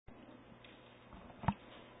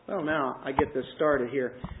Well, now I get this started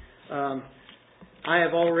here. I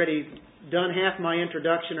have already done half my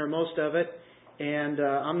introduction, or most of it, and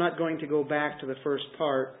I'm not going to go back to the first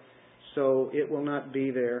part, so it will not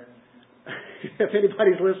be there. If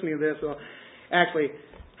anybody's listening to this, well, actually,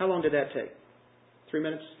 how long did that take? 3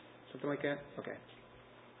 minutes? Something like that? Okay.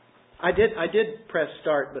 I did press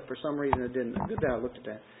start, but for some reason it didn't. Good that I looked at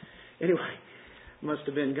that. Anyway, it must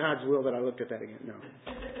have been God's will that I looked at that again. No.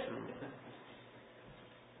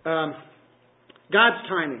 God's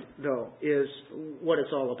timing, though, is what it's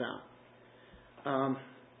all about.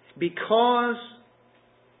 Because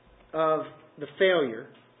of the failure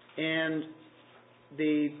and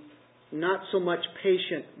the not so much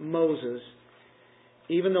patient Moses,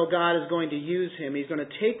 even though God is going to use him, He's going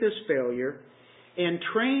to take this failure and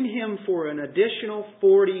train him for an additional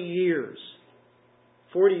 40 years.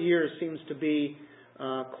 40 years seems to be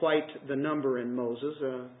quite the number in Moses.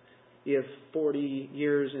 You have 40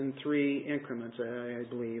 years in 3 increments, I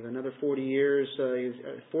believe. Another 40 years,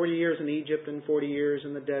 40 years in Egypt and 40 years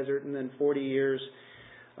in the desert, and then 40 years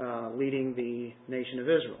leading the nation of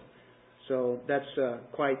Israel. So that's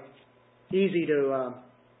quite easy to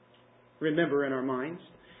remember in our minds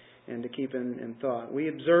and to keep in thought. We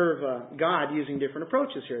observe God using different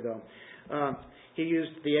approaches here, though. He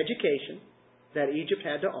used the education that Egypt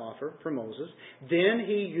had to offer for Moses. Then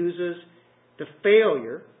He uses the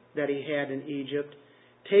failure that he had in Egypt,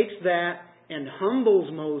 takes that and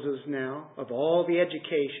humbles Moses now of all the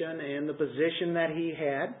education and the position that he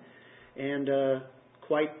had, and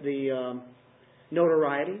quite the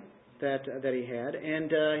notoriety that he had.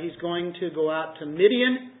 And he's going to go out to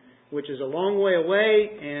Midian, which is a long way away,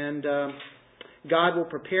 and God will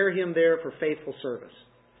prepare him there for faithful service.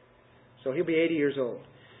 So he'll be 80 years old.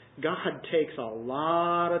 God takes a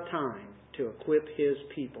lot of time to equip His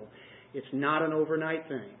people. It's not an overnight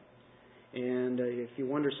thing. And if you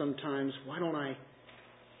wonder sometimes, why don't I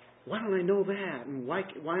know that? And why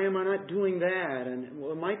am I not doing that? And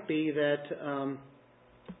well, it might be that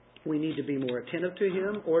we need to be more attentive to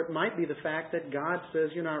Him, or it might be the fact that God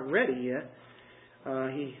says you're not ready yet.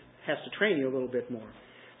 He has to train you a little bit more.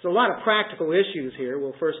 So a lot of practical issues here.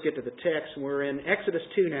 We'll first get to the text. We're in Exodus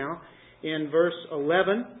 2 now, in verse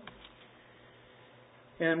 11.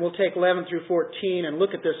 And we'll take 11 through 14 and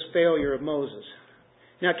look at this failure of Moses.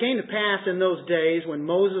 Now it came to pass in those days when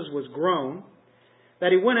Moses was grown,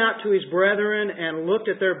 that he went out to his brethren and looked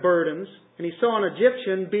at their burdens, and he saw an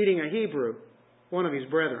Egyptian beating a Hebrew, one of his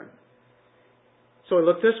brethren. So he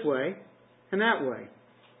looked this way and that way.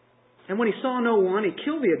 And when he saw no one, he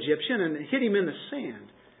killed the Egyptian and hid him in the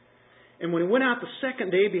sand. And when he went out the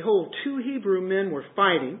second day, behold, 2 Hebrew men were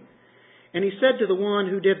fighting. And he said to the one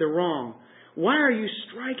who did the wrong, "Why are you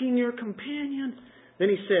striking your companion?" Then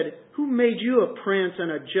he said, "Who made you a prince and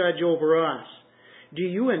a judge over us? Do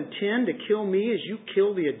you intend to kill me as you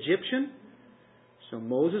killed the Egyptian?" So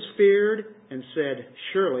Moses feared and said,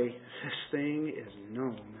 "Surely this thing is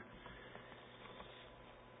known."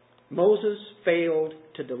 Moses failed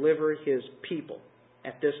to deliver his people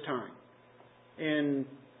at this time. And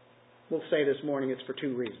we'll say this morning it's for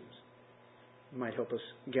 2 reasons. It might help us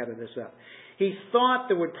gather this up. He thought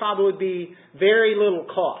there would probably be very little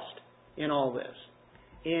cost in all this,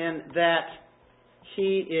 in that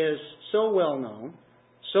he is so well known,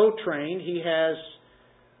 so trained, he has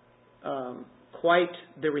quite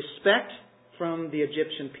the respect from the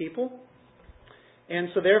Egyptian people, and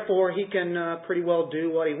so therefore he can pretty well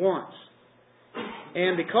do what he wants.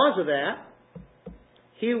 And because of that,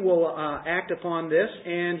 he will act upon this,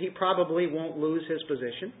 and he probably won't lose his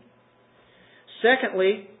position.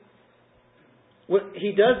 Secondly,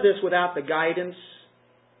 he does this without the guidance,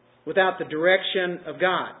 without the direction of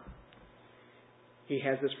God. He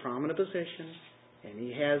has this prominent position, and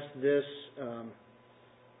he has this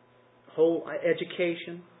whole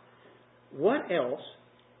education. What else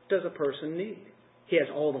does a person need? He has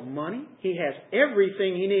all the money. He has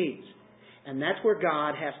everything he needs. And that's where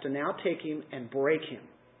God has to now take him and break him.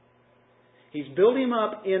 He's building him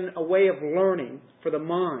up in a way of learning for the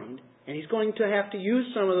mind, and he's going to have to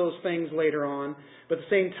use some of those things later on. But at the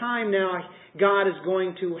same time now, God is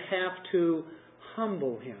going to have to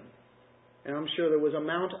humble him. And I'm sure there was an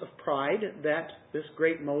amount of pride that this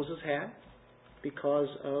great Moses had because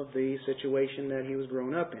of the situation that he was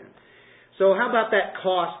grown up in. So how about that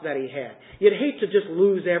cost that he had? You'd hate to just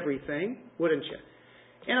lose everything, wouldn't you?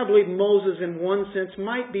 And I believe Moses, in one sense,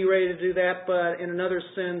 might be ready to do that, but in another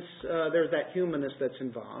sense, there's that humanness that's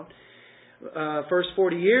involved. First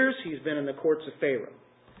 40 years, he's been in the courts of Pharaoh.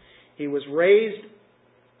 He was raised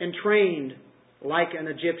and trained like an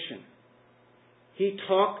Egyptian. He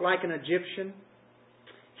talked like an Egyptian.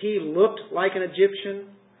 He looked like an Egyptian.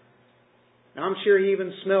 Now, I'm sure he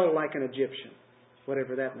even smelled like an Egyptian,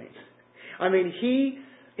 whatever that means. I mean, he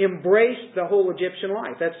embraced the whole Egyptian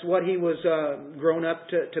life. That's what he was grown up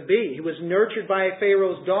to be. He was nurtured by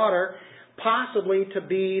Pharaoh's daughter, possibly to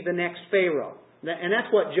be the next Pharaoh. And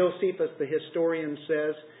that's what Josephus, the historian,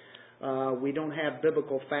 says. We don't have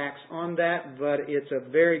biblical facts on that, but it's a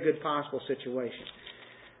very good possible situation.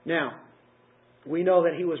 Now, we know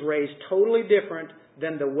that he was raised totally different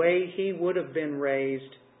than the way he would have been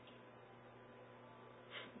raised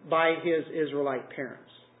by his Israelite parents,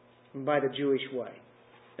 by the Jewish way,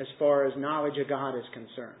 as far as knowledge of God is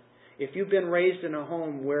concerned. If you've been raised in a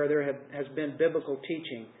home where there has been biblical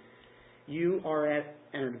teaching, you are at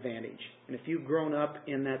an advantage. And if you've grown up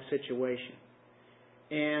in that situation.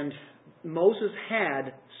 And Moses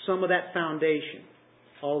had some of that foundation,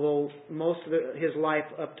 although most of his life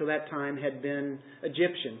up to that time had been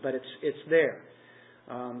Egyptian, but it's there.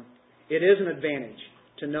 It is an advantage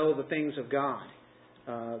to know the things of God.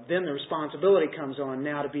 Then the responsibility comes on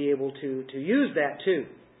now to be able to use that too.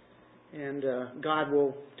 And God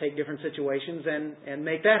will take different situations and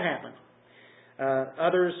make that happen.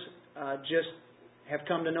 Others just have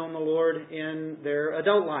come to know the Lord in their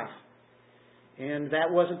adult life. And that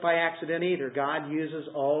wasn't by accident either. God uses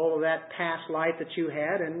all of that past life that you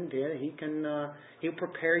had, and He'll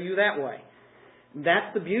prepare you that way.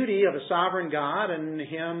 That's the beauty of a sovereign God and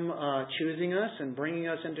Him choosing us and bringing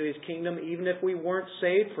us into His kingdom, even if we weren't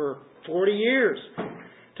saved for 40 years.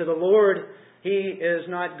 To the Lord, He is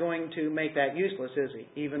not going to make that useless, is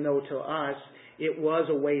He? Even though to us it was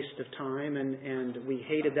a waste of time and we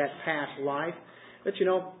hated that past life. But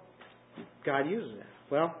God uses that.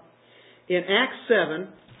 Well, in Acts 7,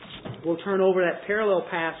 we'll turn over that parallel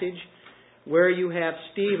passage where you have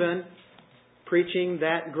Stephen preaching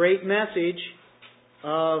that great message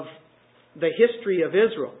of the history of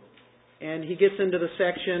Israel. And he gets into the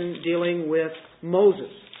section dealing with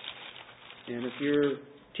Moses. And if you're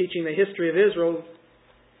teaching the history of Israel,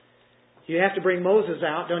 you have to bring Moses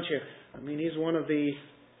out, don't you? I mean, he's one of the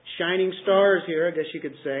shining stars here, I guess you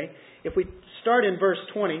could say. If we start in verse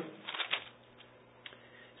 20, it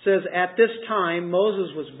says, "At this time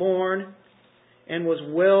Moses was born and was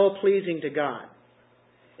well-pleasing to God.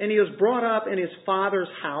 And he was brought up in his father's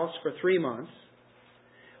house for 3 months.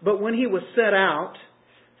 But when he was set out,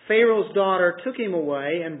 Pharaoh's daughter took him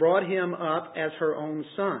away and brought him up as her own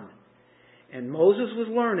son. And Moses was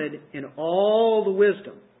learned in all the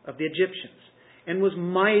wisdom of the Egyptians, and was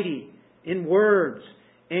mighty in words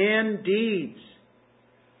and deeds.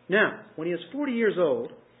 Now, when he was 40 years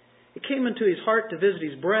old, it came into his heart to visit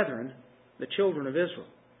his brethren, the children of Israel.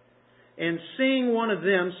 And seeing one of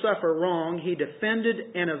them suffer wrong, he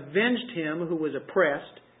defended and avenged him who was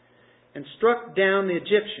oppressed, and struck down the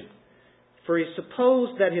Egyptian. For he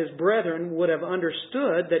supposed that his brethren would have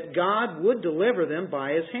understood that God would deliver them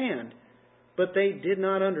by his hand. But they did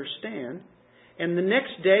not understand. And the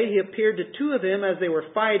next day he appeared to 2 of them as they were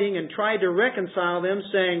fighting, and tried to reconcile them,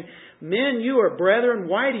 saying, 'Men, you are brethren,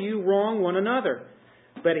 why do you wrong one another?'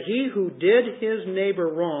 But he who did his neighbor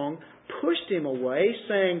wrong pushed him away,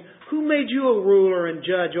 saying, 'Who made you a ruler and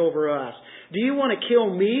judge over us? Do you want to kill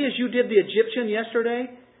me as you did the Egyptian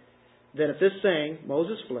yesterday?' Then at this saying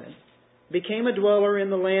Moses fled, became a dweller in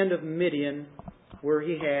the land of Midian, where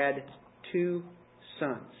he had 2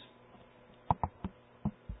 sons."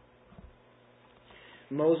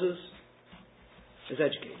 Moses is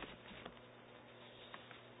educated.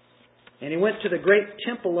 And he went to the great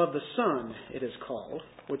temple of the sun, it is called,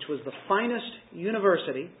 which was the finest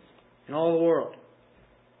university in all the world.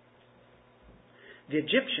 The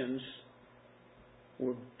Egyptians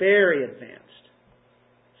were very advanced.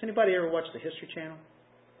 Has anybody ever watched the History Channel?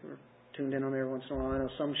 Or tuned in on there once in a while? I know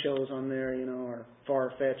some shows on there, are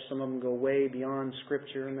far-fetched. Some of them go way beyond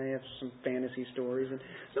Scripture, and they have some fantasy stories. And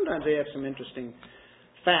sometimes they have some interesting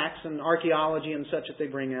facts and archaeology and such that they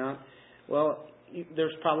bring out. Well,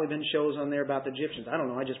 there's probably been shows on there about the Egyptians. I don't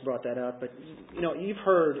know, I just brought that up. But, you've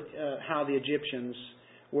heard how the Egyptians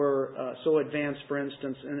were so advanced, for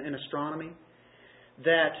instance, in astronomy,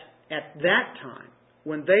 that at that time,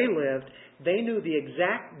 when they lived, they knew the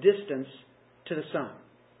exact distance to the sun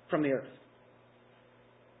from the earth.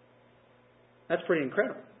 That's pretty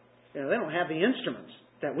incredible. They don't have the instruments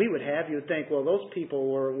that we would have. You would think, well, those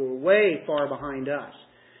people were way far behind us.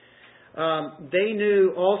 They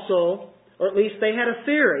knew also, or at least they had a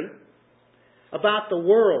theory about the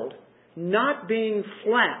world not being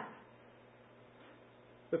flat,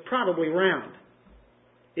 but probably round.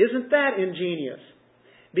 Isn't that ingenious?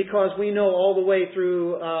 Because we know all the way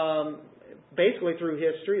through, basically through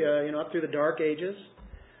history, up through the Dark Ages,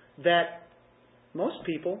 that most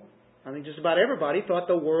people I think just about everybody thought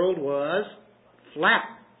the world was flat.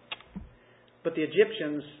 But the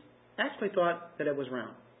Egyptians actually thought that it was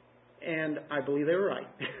round. And I believe they were right.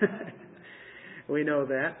 We know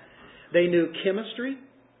that. They knew chemistry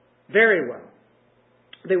very well.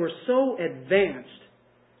 They were so advanced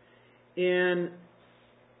in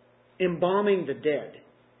embalming the dead.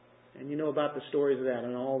 And you know about the stories of that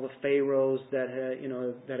and all the pharaohs that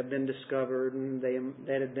have been discovered and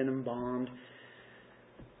that have been embalmed.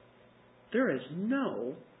 There is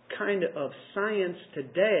no kind of science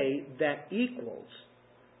today that equals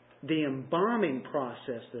the embalming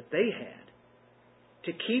process that they had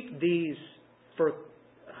to keep these for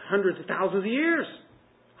hundreds of thousands of years.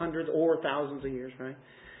 Hundreds or thousands of years, right?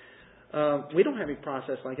 We don't have any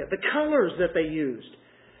process like that. The colors that they used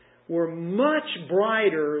were much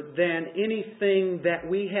brighter than anything that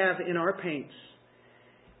we have in our paints.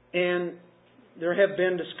 And there have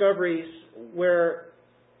been discoveries where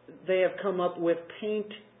they have come up with paint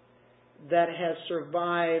that has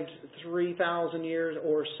survived 3,000 years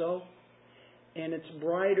or so. And it's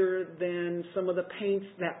brighter than some of the paints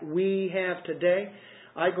that we have today.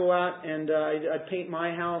 I go out and I'd paint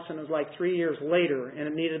my house, and it was like 3 years later, and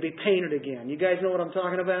it needed to be painted again. You guys know what I'm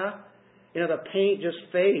talking about? You know, the paint just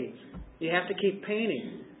fades. You have to keep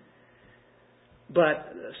painting.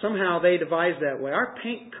 But somehow they devised that way. Our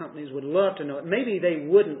paint companies would love to know it. Maybe they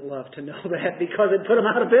wouldn't love to know that because it'd put them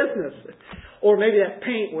out of business. Or maybe that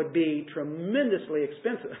paint would be tremendously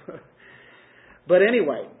expensive. But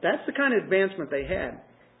anyway, that's the kind of advancement they had.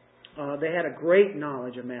 They had a great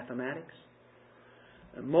knowledge of mathematics.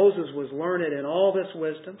 Moses was learned in all this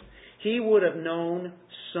wisdom. He would have known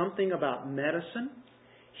something about medicine.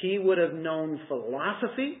 He would have known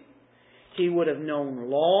philosophy. He would have known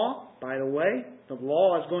law. By the way, the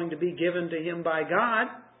law is going to be given to him by God.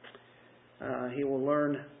 He will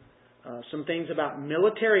learn some things about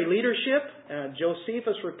military leadership.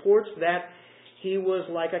 Josephus reports that he was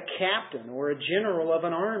like a captain or a general of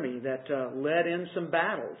an army that led in some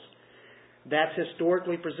battles. That's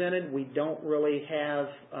historically presented. We don't really have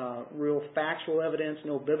real factual evidence,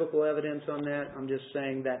 no biblical evidence on that. I'm just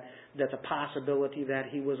saying that that's a possibility that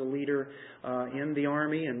he was a leader in the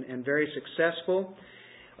army and very successful.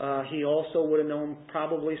 He also would have known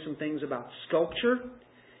probably some things about sculpture,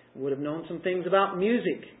 would have known some things about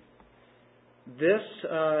music. This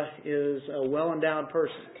is a well-endowed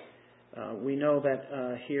person. We know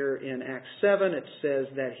that here in Acts 7 it says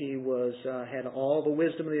that he had all the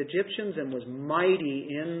wisdom of the Egyptians and was mighty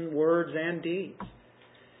in words and deeds.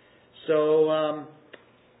 So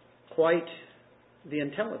quite the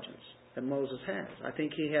intelligence that Moses has. I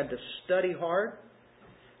think he had to study hard.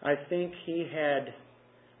 I think he had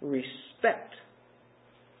respect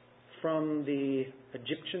from the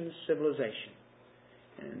Egyptian civilization.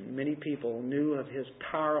 And many people knew of his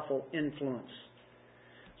powerful influence.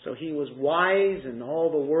 So he was wise in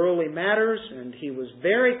all the worldly matters, and he was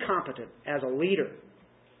very competent as a leader.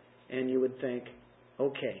 And you would think,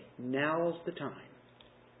 okay, now's the time.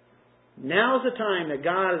 Now's the time that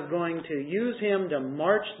God is going to use him to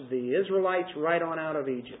march the Israelites right on out of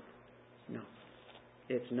Egypt. No,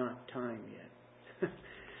 it's not time yet.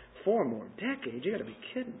 4 more decades? You got to be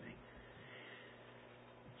kidding me.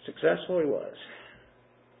 Successful he was.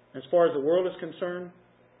 As far as the world is concerned,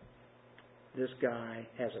 this guy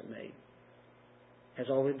has it made. Has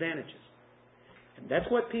all the advantages. And that's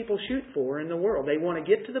what people shoot for in the world. They want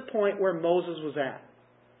to get to the point where Moses was at.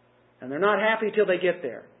 And they're not happy till they get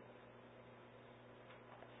there.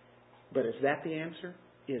 But is that the answer?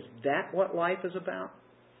 Is that what life is about?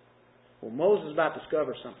 Well, Moses is about to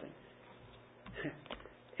discover something.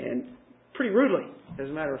 And pretty rudely, as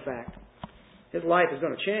a matter of fact. His life is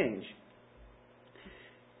going to change.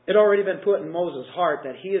 It had already been put in Moses' heart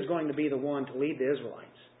that he is going to be the one to lead the Israelites.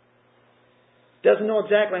 Doesn't know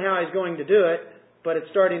exactly how he's going to do it, but it's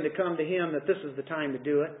starting to come to him that this is the time to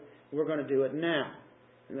do it. We're going to do it now.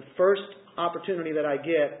 And the first opportunity that I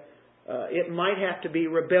get, it might have to be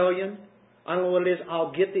rebellion. I don't know what it is.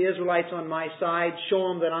 I'll get the Israelites on my side, show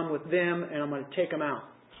them that I'm with them, and I'm going to take them out.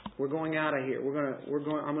 We're going out of here.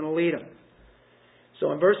 I'm going to lead them.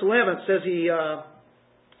 So in verse 11 it says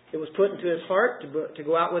it was put into his heart to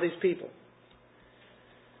go out with his people.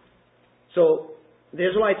 So the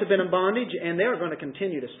Israelites have been in bondage, and they're going to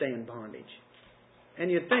continue to stay in bondage. And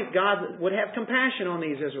you'd think God would have compassion on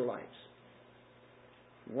these Israelites.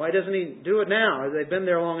 Why doesn't He do it now? They've been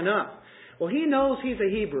there long enough. Well, He knows he's a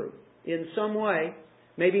Hebrew in some way.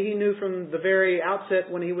 Maybe He knew from the very outset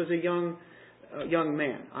when he was a young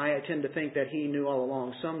man. I tend to think that He knew all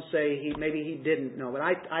along. Some say maybe he didn't know, but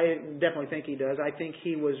I definitely think He does. I think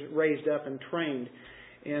he was raised up and trained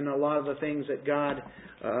in a lot of the things that God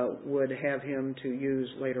would have him to use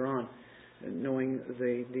later on, knowing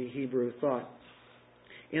the Hebrew thought.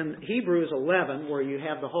 In Hebrews 11, where you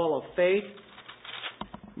have the Hall of Faith,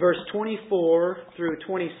 verse 24 through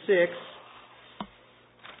 26,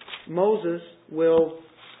 Moses will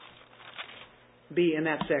be in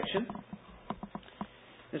that section.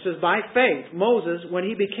 It says, "By faith, Moses, when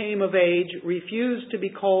he became of age, refused to be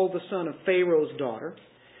called the son of Pharaoh's daughter,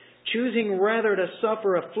 choosing rather to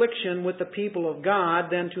suffer affliction with the people of God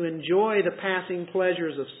than to enjoy the passing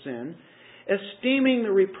pleasures of sin, esteeming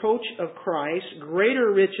the reproach of Christ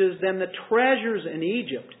greater riches than the treasures in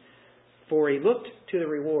Egypt, for he looked to the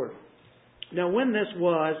reward." Now, when this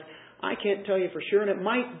was, I can't tell you for sure, and it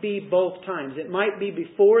might be both times. It might be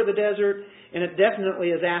before the desert, and it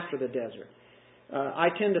definitely is after the desert. I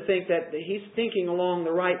tend to think that he's thinking along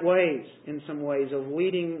the right ways, in some ways, of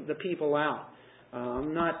leading the people out.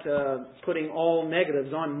 I'm not putting all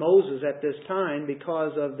negatives on Moses at this time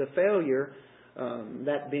because of the failure,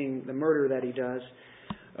 that being the murder that he does.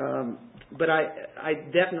 But I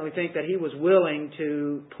definitely think that he was willing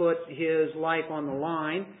to put his life on the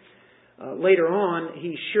line. Later on,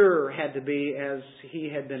 he sure had to be, as he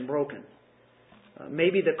had been broken.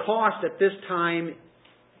 Maybe the cost at this time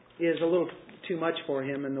is a little too much for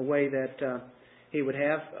him in the way that he would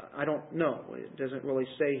have. I don't know. It doesn't really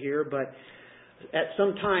say here, but at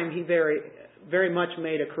some time he very, very much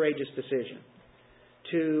made a courageous decision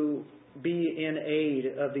to be in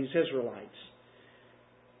aid of these Israelites,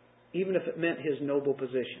 even if it meant his noble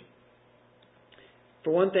position.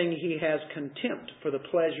 For one thing, he has contempt for the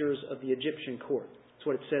pleasures of the Egyptian court. That's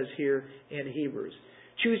what it says here in Hebrews.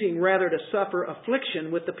 Choosing rather to suffer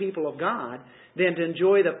affliction with the people of God than to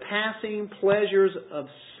enjoy the passing pleasures of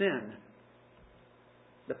sin.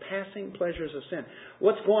 The passing pleasures of sin.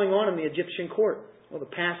 What's going on in the Egyptian court? Well, the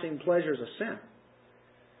passing pleasures of sin.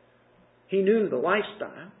 He knew the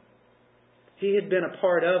lifestyle. He had been a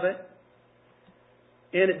part of it.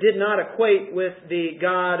 And it did not equate with the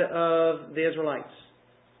God of the Israelites.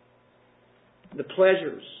 The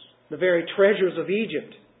pleasures, the very treasures of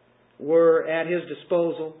Egypt were at his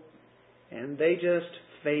disposal, and they just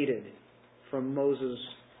faded from Moses'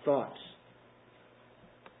 thoughts.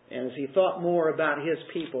 And as he thought more about his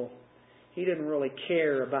people, he didn't really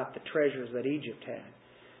care about the treasures that Egypt had.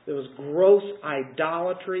 There was gross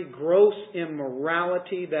idolatry, gross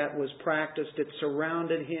immorality that was practiced. It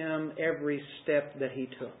surrounded him every step that he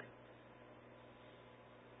took.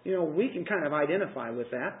 You know, we can kind of identify with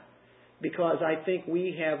that, because I think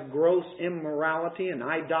we have gross immorality and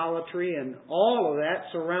idolatry and all of that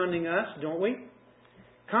surrounding us, don't we?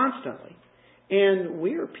 Constantly. And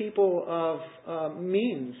we are people of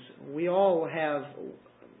means. We all have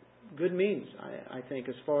good means, I think,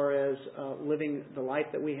 as far as living the life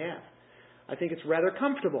that we have. I think it's rather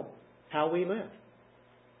comfortable how we live.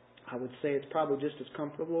 I would say it's probably just as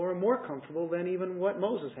comfortable or more comfortable than even what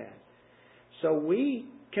Moses had. So we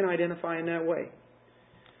can identify in that way.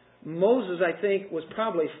 Moses, I think, was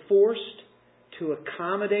probably forced to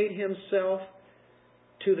accommodate himself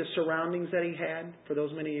to the surroundings that he had for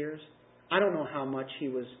those many years. I don't know how much he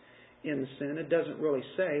was in sin. It doesn't really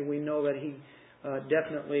say. We know that he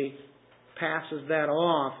definitely passes that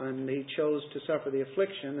off, and he chose to suffer the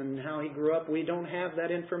affliction, and how he grew up, we don't have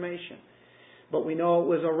that information. But we know it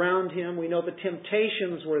was around him. We know the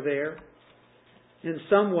temptations were there. In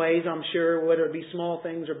some ways, I'm sure, whether it be small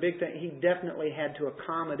things or big things, he definitely had to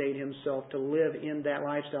accommodate himself to live in that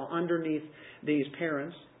lifestyle underneath these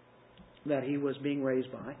parents that he was being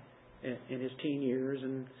raised by in his teen years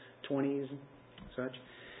and 20s and such.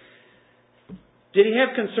 Did he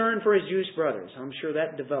have concern for his Jewish brothers? I'm sure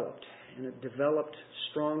that developed. And it developed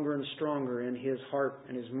stronger and stronger in his heart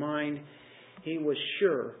and his mind. He was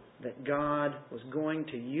sure that God was going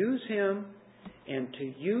to use him, and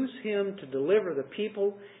to use him to deliver the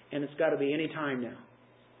people, and it's got to be any time now.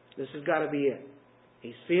 This has got to be it.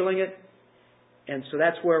 He's feeling it, and so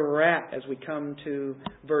that's where we're at as we come to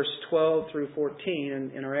verse 12 through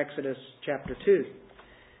 14 in our Exodus chapter 2.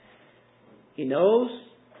 He knows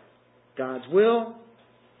God's will.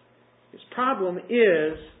 His problem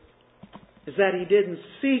is that he didn't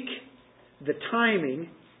seek the timing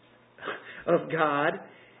of God.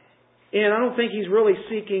 And I don't think he's really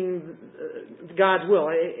seeking God's will.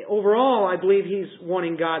 Overall, I believe he's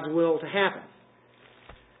wanting God's will to happen.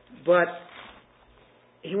 But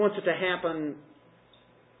he wants it to happen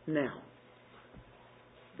now.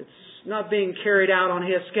 It's not being carried out on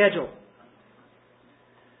his schedule.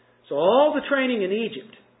 So all the training in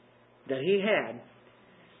Egypt that he had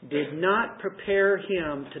did not prepare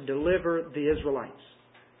him to deliver the Israelites.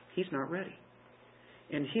 He's not ready.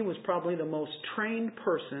 And he was probably the most trained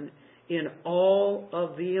person in all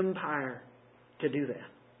of the empire to do that.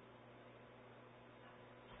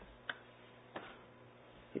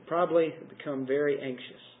 He probably had become very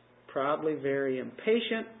anxious, probably very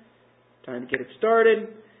impatient, time to get it started.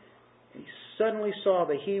 He suddenly saw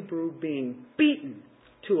the Hebrew being beaten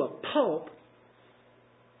to a pulp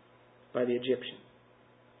by the Egyptian.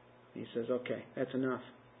 He says, okay, that's enough.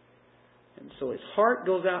 And so his heart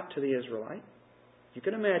goes out to the Israelite. You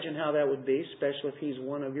can imagine how that would be, especially if he's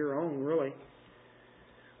one of your own, really.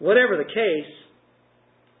 Whatever the case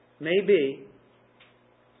may be,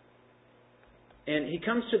 and he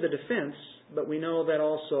comes to the defense, but we know that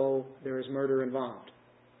also there is murder involved.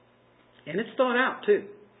 And it's thought out too.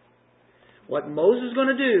 What Moses is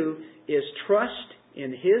going to do is trust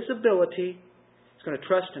in his ability. He's going to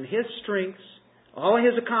trust in his strengths, all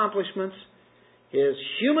his accomplishments. His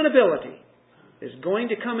human ability is going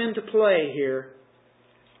to come into play here,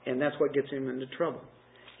 and that's what gets him into trouble.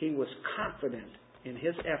 He was confident in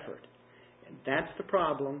his effort, and that's the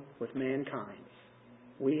problem with mankind.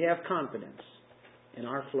 We have confidence in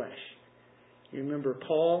our flesh. You remember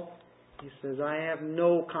Paul? He says, I have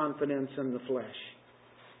no confidence in the flesh.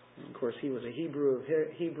 And of course, he was a Hebrew,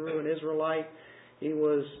 an Israelite. He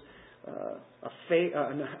was a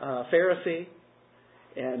Pharisee.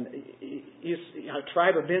 And a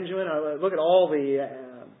tribe of Benjamin. Look at all the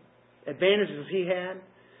advantages he had.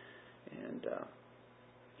 And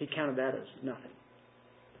he counted that as nothing.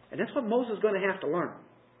 And that's what Moses is going to have to learn.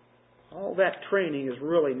 All that training is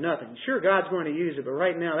really nothing. Sure, God's going to use it, but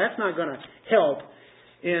right now that's not going to help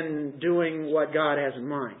in doing what God has in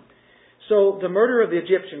mind. So the murder of the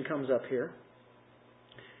Egyptian comes up here.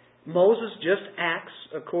 Moses just acts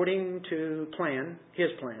according to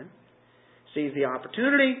his plan. Sees the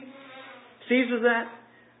opportunity, seizes that,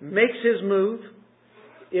 makes his move.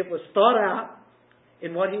 It was thought out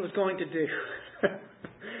in what he was going to do.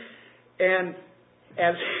 And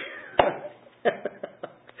as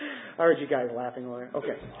I heard you guys laughing over there.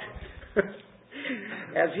 Okay.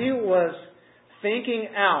 As he was thinking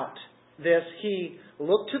out this, he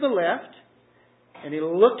looked to the left and he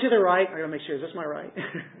looked to the right. I got to make sure, is this my right?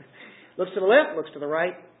 Looks to the left, looks to the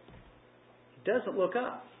right. He doesn't look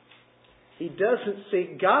up. He doesn't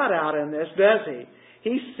seek God out in this, does he?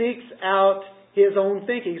 He seeks out his own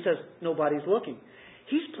thinking. He says, nobody's looking.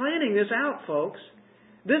 He's planning this out, folks.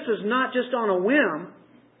 This is not just on a whim.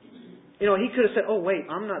 You know, he could have said, oh, wait,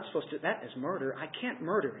 I'm not supposed to. That is murder. I can't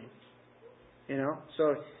murder him. You know,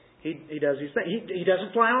 so he does his thing. He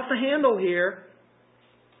doesn't fly off the handle here.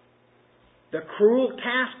 The cruel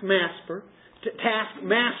taskmaster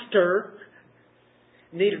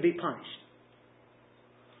needed to be punished.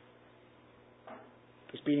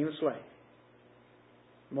 He's beating the slave.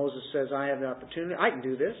 Moses says, I have the opportunity. I can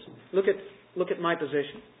do this. Look at my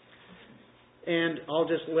position. And I'll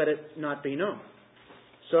just let it not be known.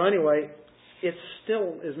 So anyway, it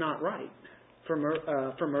still is not right for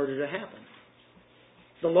murder to happen.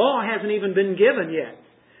 The law hasn't even been given yet.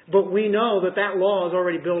 But we know that law is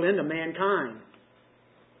already built into mankind.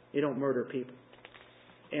 You don't murder people.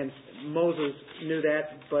 And Moses knew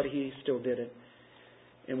that, but he still did it.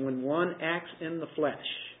 And when one acts in the flesh,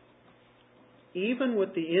 even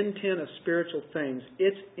with the intent of spiritual things,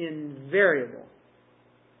 it's invariable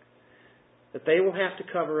that they will have to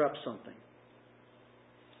cover up something.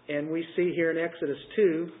 And we see here in Exodus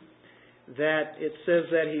 2 that it says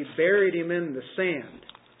that he buried him in the sand.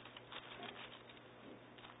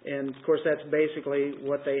 And of course that's basically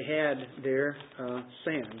what they had there,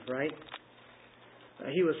 sand, right?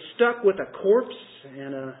 He was stuck with a corpse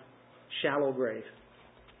and a shallow grave.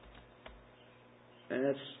 And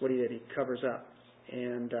that's what he did. He covers up.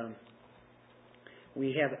 And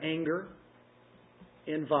we have anger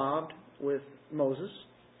involved with Moses.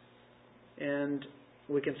 And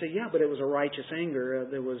we can say, yeah, but it was a righteous anger.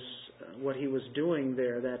 There was what he was doing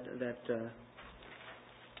there,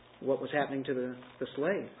 what was happening to the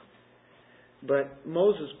slave. But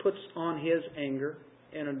Moses puts on his anger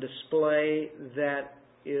in a display that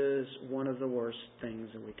is one of the worst things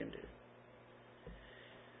that we can do.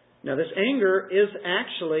 Now, this anger is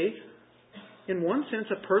actually, in one sense,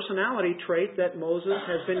 a personality trait that Moses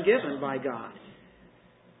has been given by God.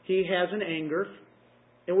 He has an anger,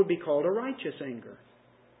 it would be called a righteous anger,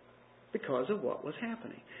 because of what was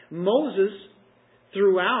happening. Moses,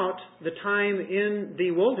 throughout the time in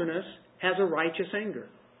the wilderness, has a righteous anger.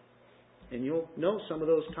 And you'll know some of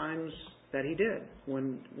those times that he did.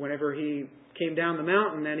 Whenever he came down the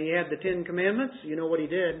mountain and he had the 10 Commandments, you know what he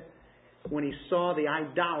did? When he saw the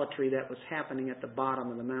idolatry that was happening at the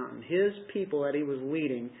bottom of the mountain. His people that he was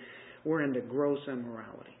leading were into gross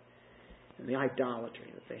immorality. and the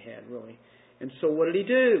idolatry that they had, really. And so what did he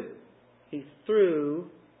do? He threw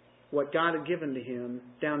what God had given to him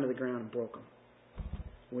down to the ground and broke them.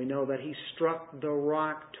 We know that he struck the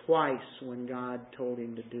rock twice when God told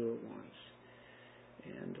him to do it once.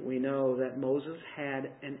 And we know that Moses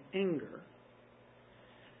had an anger.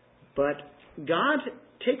 But God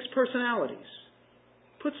takes personalities,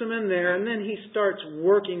 puts them in there, and then he starts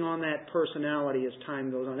working on that personality as time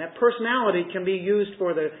goes on. That personality can be used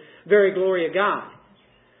for the very glory of God.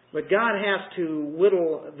 But God has to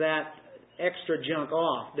whittle that extra junk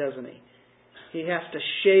off, doesn't he? He has to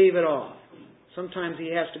shave it off. Sometimes he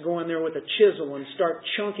has to go in there with a chisel and start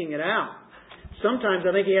chunking it out. Sometimes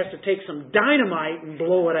I think he has to take some dynamite and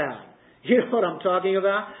blow it out. You know what I'm talking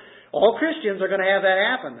about? All Christians are going to have that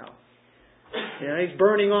happen, though. You know, he's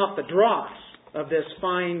burning off the dross of this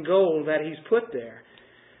fine gold that he's put there.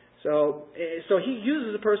 So he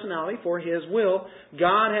uses a personality for his will.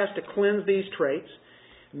 God has to cleanse these traits.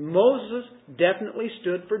 Moses definitely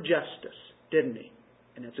stood for justice, didn't he?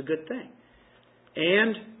 And that's a good thing.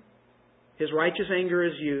 And his righteous anger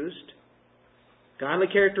is used. Godly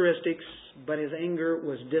characteristics, but his anger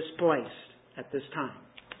was displaced at this time.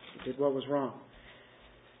 He did what was wrong.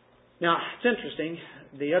 Now, it's interesting.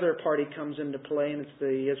 The other party comes into play, and it's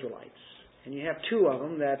the Israelites. And you have two of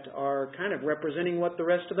them that are kind of representing what the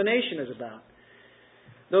rest of the nation is about.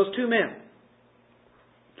 Those two men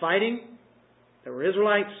fighting, they were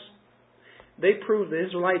Israelites. They proved the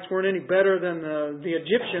Israelites weren't any better than the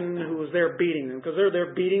Egyptian who was there beating them, because they're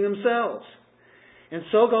there beating themselves. And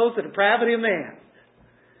so goes the depravity of man.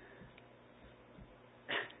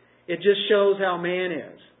 It just shows how man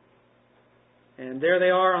is. And there they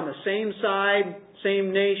are on the same side,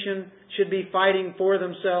 same nation, should be fighting for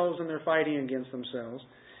themselves, and they're fighting against themselves.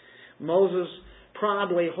 Moses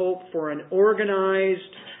probably hoped for an organized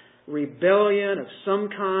rebellion of some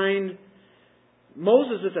kind.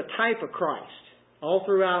 Moses is a type of Christ. All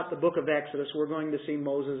throughout the book of Exodus, we're going to see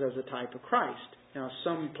Moses as a type of Christ. Now,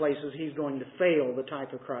 some places he's going to fail the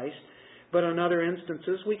type of Christ. But in other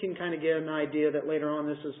instances, we can kind of get an idea that later on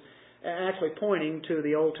this is actually pointing to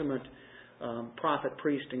the ultimate prophet,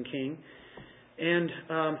 priest, and king. And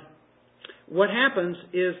what happens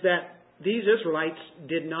is that these Israelites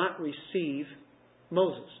did not receive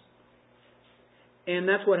Moses. And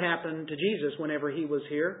that's what happened to Jesus whenever he was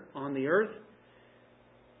here on the earth.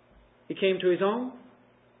 He came to his own.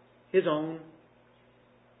 His own.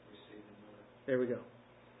 There we go.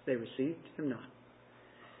 They received him not.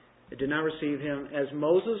 They did not receive him. As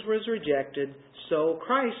Moses was rejected, so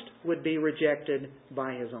Christ would be rejected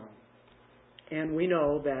by his own. And we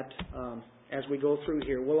know that as we go through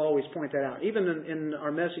here, we'll always point that out. Even in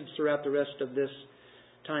our message throughout the rest of this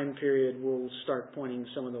time period, we'll start pointing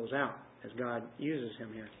some of those out as God uses him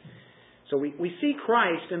here. So we see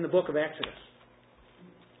Christ in the book of Exodus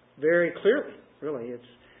very clearly. Really, it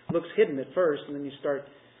looks hidden at first, and then you start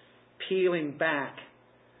peeling back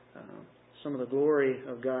some of the glory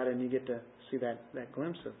of God, and you get to see that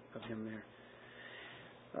glimpse of him there.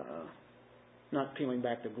 Not peeling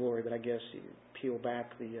back the glory, but I guess you peel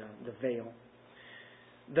back the veil.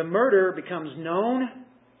 The murder becomes known.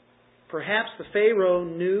 Perhaps the Pharaoh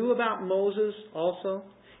knew about Moses also.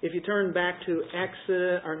 If you turn back to Acts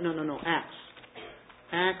 7.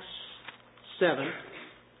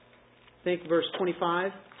 I think verse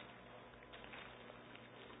 25.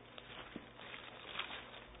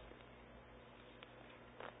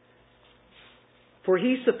 For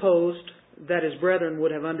he supposed that his brethren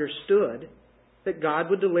would have understood that God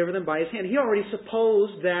would deliver them by his hand. He already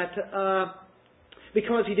supposed that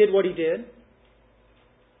because he did what he did,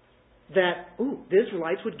 that the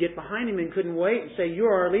Israelites would get behind him and couldn't wait and say,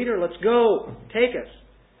 "You're our leader, let's go, take us."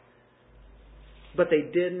 But they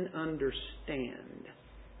didn't understand.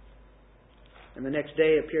 And the next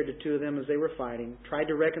day appeared to two of them as they were fighting, tried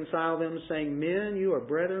to reconcile them, saying, "Men, you are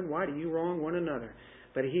brethren, why do you wrong one another?"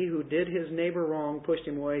 But he who did his neighbor wrong pushed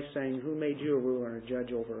him away, saying, "Who made you a ruler and a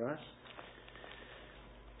judge over us?"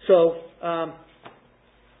 So,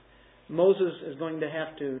 Moses is going to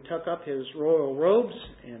have to tuck up his royal robes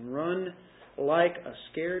and run like a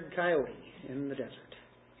scared coyote in the desert.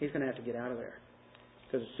 He's going to have to get out of there.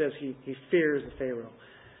 Because it says he fears the Pharaoh.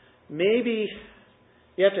 Maybe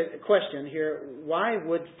you have to question here, why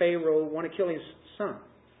would Pharaoh want to kill his son?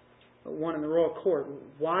 One in the royal court.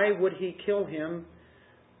 Why would he kill him?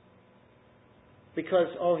 Because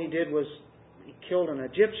all he did was he killed an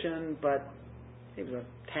Egyptian, but he was a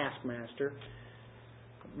taskmaster.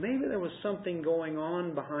 Maybe there was something going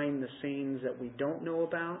on behind the scenes that we don't know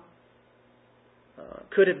about.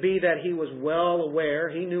 Could it be that he was well aware,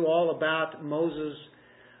 he knew all about Moses'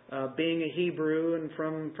 being a Hebrew and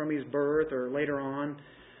from his birth or later on,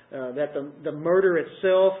 that the murder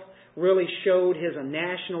itself really showed his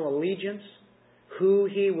national allegiance, who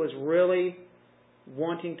he was really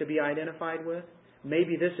wanting to be identified with.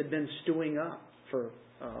 Maybe this had been stewing up for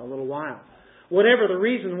a little while. Whatever the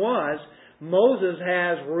reason was, Moses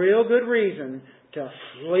has real good reason to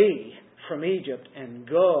flee from Egypt and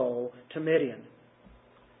go to Midian.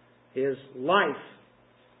 His life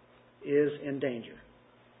is in danger.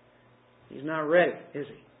 He's not ready, is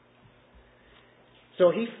he?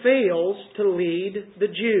 So he fails to lead the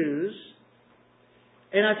Jews.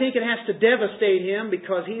 And I think it has to devastate him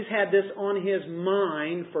because he's had this on his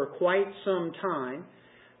mind for quite some time.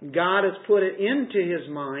 God has put it into his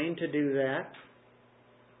mind to do that,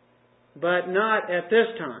 but not at this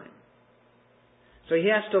time. So he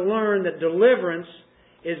has to learn that deliverance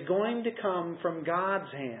is going to come from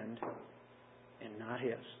God's hand and not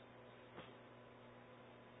his.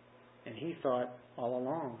 And he thought all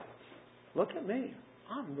along, look at me.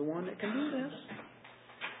 I'm the one that can do this.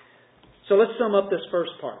 So let's sum up this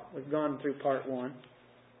first part. We've gone through part 1.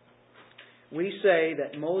 We say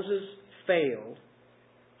that Moses failed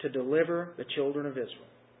to deliver the children of Israel.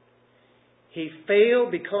 He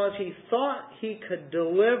failed because he thought he could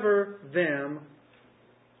deliver them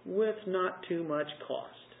with not too much cost.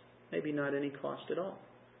 Maybe not any cost at all.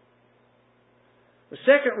 The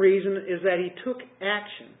second reason is that he took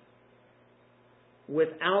action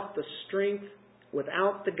without the strength,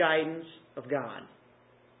 without the guidance of God.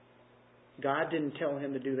 God didn't tell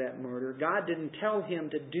him to do that murder. God didn't tell him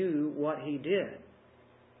to do what he did.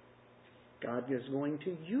 God is going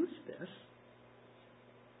to use this,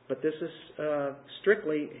 but this is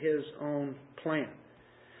strictly his own plan.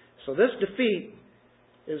 So this defeat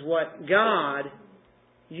is what God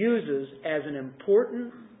uses as an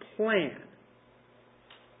important plan,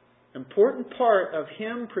 important part of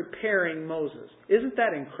him preparing Moses. Isn't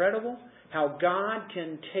that incredible? How God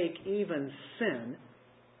can take even sin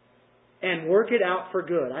and work it out for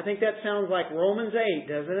good. I think that sounds like Romans 8,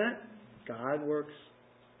 doesn't it? God works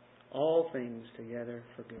all things together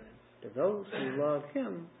for good to those who love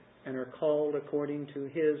him and are called according to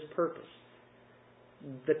his purpose.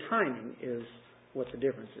 The timing is what the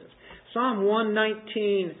difference is. Psalm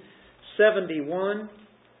 119:71.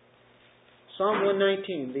 Psalm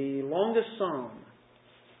 119, the longest psalm.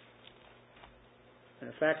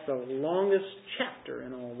 In fact, the longest chapter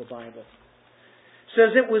in all the Bible.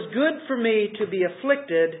 Says, it was good for me to be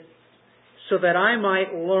afflicted so that I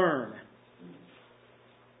might learn.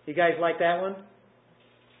 You guys like that one?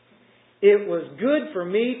 It was good for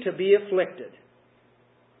me to be afflicted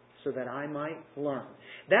so that I might learn.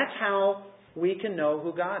 That's how we can know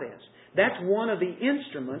who God is. That's one of the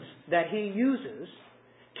instruments that he uses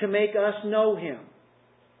to make us know him.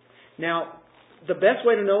 Now, the best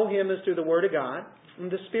way to know him is through the Word of God and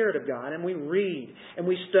the Spirit of God. And we read and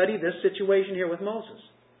we study this situation here with Moses.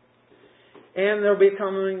 And there will be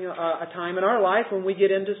coming a time in our life when we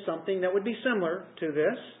get into something that would be similar to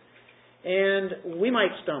this. And we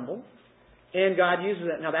might stumble. And God uses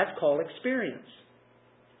it. Now that's called experience.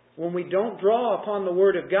 When we don't draw upon the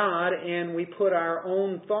Word of God and we put our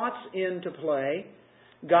own thoughts into play,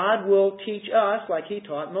 God will teach us like he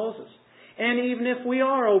taught Moses. And even if we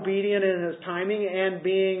are obedient in his timing and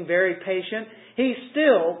being very patient, he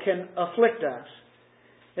still can afflict us.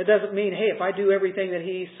 It doesn't mean, hey, if I do everything that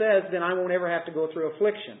he says, then I won't ever have to go through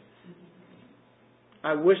affliction.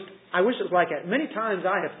 I wish it was like that. Many times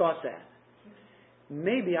I have thought that.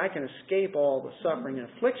 Maybe I can escape all the suffering and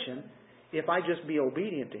affliction if I just be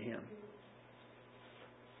obedient to him.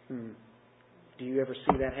 Do you ever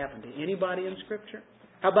see that happen to anybody in Scripture?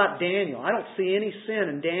 How about Daniel? I don't see any sin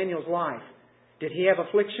in Daniel's life. Did he have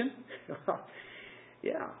affliction?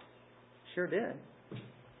 Yeah, sure did.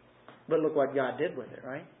 But look what God did with it,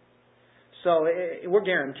 right? So we're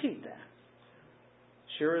guaranteed that.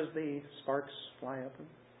 Sure as the sparks fly up.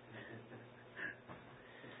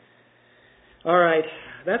 All right,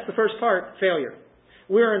 that's the first part, failure.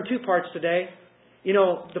 We're in 2 parts today. You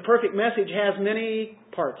know, the perfect message has many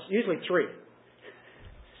parts, usually 3.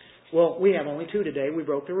 Well, we have only 2 today. We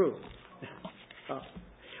broke the rule.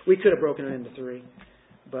 We could have broken it into 3,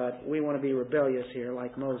 but we want to be rebellious here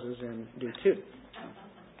like Moses and do 2.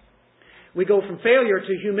 We go from failure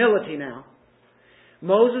to humility now.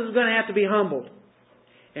 Moses is going to have to be humbled.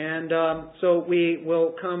 And so we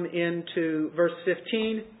will come into verse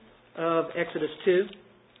 15 of Exodus 2.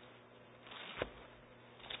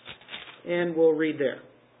 And we'll read there.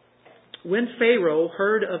 When Pharaoh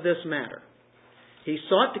heard of this matter, he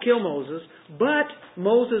sought to kill Moses, but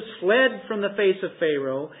Moses fled from the face of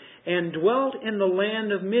Pharaoh and dwelt in the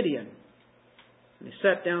land of Midian. And they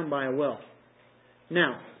sat down by a well.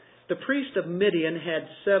 Now, the priest of Midian had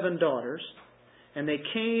 7 daughters, and they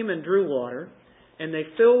came and drew water, and they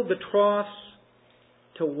filled the troughs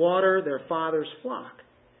to water their father's flock.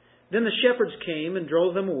 Then the shepherds came and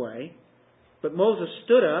drove them away, but Moses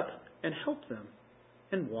stood up and helped them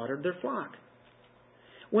and watered their flock.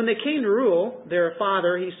 When they came to Reuel, their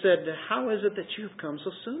father, he said, "How is it that you have come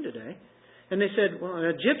so soon today?" And they said, "Well, an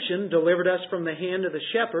Egyptian delivered us from the hand of the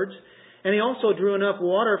shepherds, and he also drew enough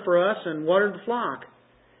water for us and watered the flock."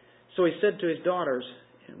 So he said to his daughters,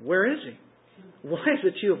 "Where is he? Why is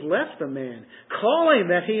it you have left the man? Call him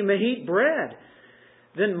that he may eat bread."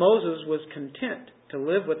 Then Moses was content to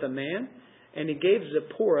live with the man, and he gave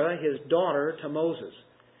Zipporah, his daughter, to Moses.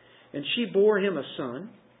 And she bore him a son.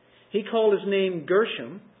 He called his name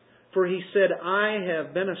Gershom, for he said, "I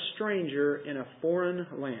have been a stranger in a foreign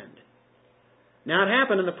land." Now it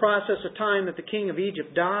happened in the process of time that the king of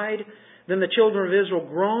Egypt died. Then the children of Israel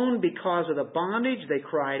groaned because of the bondage. They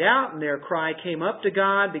cried out, and their cry came up to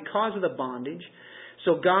God because of the bondage.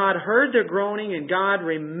 So God heard their groaning, and God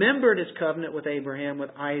remembered His covenant with Abraham,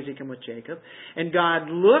 with Isaac, and with Jacob. And God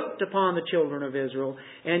looked upon the children of Israel,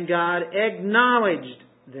 and God acknowledged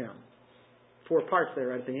them. 4 parts there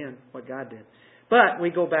right at the end, what God did. But we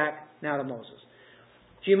go back now to Moses.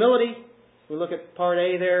 Humility, we look at part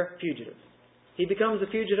A there, fugitive. He becomes a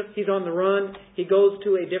fugitive. He's on the run. He goes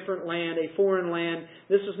to a different land, a foreign land.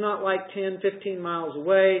 This is not like 10, 15 miles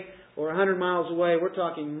away or 100 miles away. We're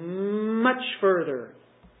talking much further,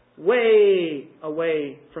 way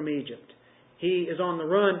away from Egypt. He is on the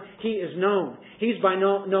run. He is known. He's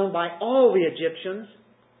known by all the Egyptians.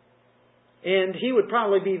 And he would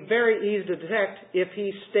probably be very easy to detect if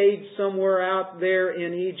he stayed somewhere out there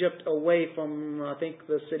in Egypt away from, I think,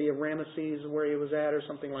 the city of Ramesses where he was at or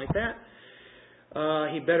something like that.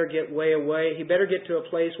 He better get way away. He better get to a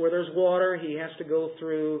place where there's water. He has to go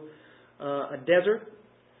through a desert.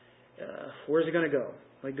 Where's he going to go?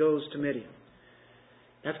 Well, he goes to Midian.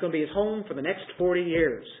 That's going to be his home for the next 40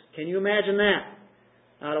 years. Can you imagine that?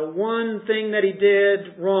 Out of one thing that he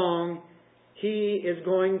did wrong, he is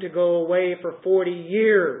going to go away for 40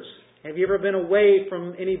 years. Have you ever been away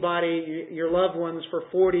from anybody, your loved ones, for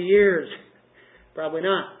 40 years? Probably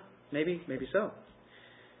not. Maybe so.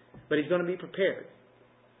 But he's going to be prepared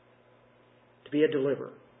to be a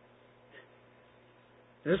deliverer.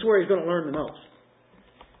 And this is where he's going to learn the most.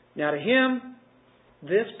 Now to him,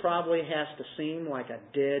 this probably has to seem like a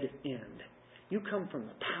dead end. You come from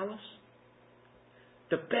the palace,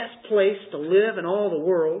 the best place to live in all the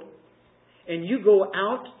world, and you go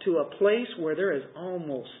out to a place where there is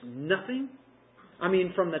almost nothing. I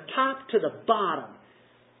mean, from the top to the bottom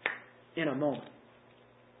in a moment.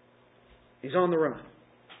 He's on the run.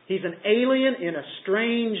 He's an alien in a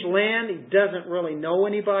strange land. He doesn't really know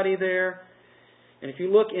anybody there. And if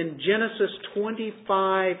you look in Genesis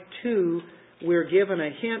 25:2, we're given a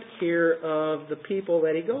hint here of the people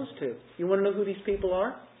that he goes to. You want to know who these people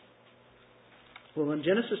are? Well, in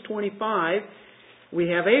Genesis 25, we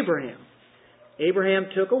have Abraham. Abraham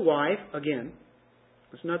took a wife, again,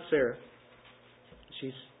 it's not Sarah.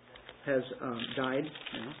 She has died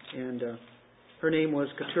now. And her name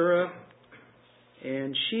was Keturah.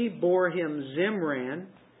 And she bore him Zimran,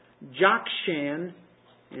 Jokshan,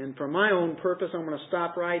 and for my own purpose, I'm going to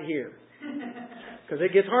stop right here. Because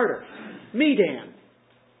it gets harder. Medan.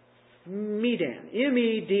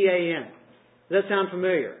 M-E-D-A-N. Does that sound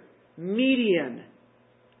familiar? Median.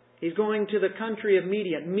 He's going to the country of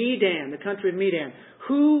Midian. Medan, the country of Medan.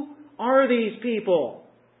 Who are these people?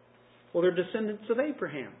 Well, they're descendants of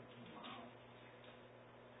Abraham.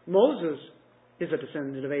 Moses is a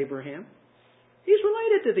descendant of Abraham. He's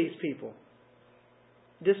related to these people.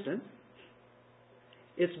 Distant.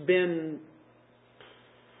 It's been,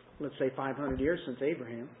 let's say, 500 years since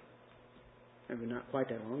Abraham. Maybe not quite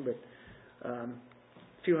that long, but a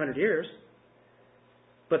few hundred years.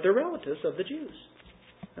 But they're relatives of the Jews.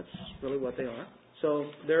 That's really what they are. So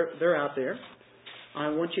they're out there. I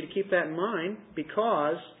want you to keep that in mind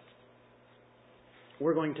because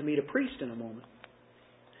we're going to meet a priest in a moment.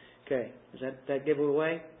 Okay, does that give it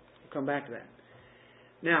away? We'll come back to that.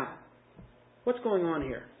 Now, what's going on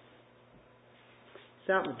here? It's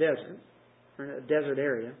out in the desert, or in a desert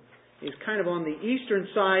area. It's kind of on the eastern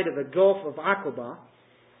side of the Gulf of Aqaba.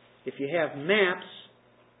 If you have maps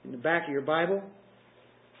in the back of your Bible,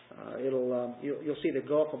 you'll see the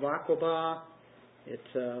Gulf of Aqaba.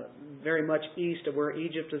 It's very much east of where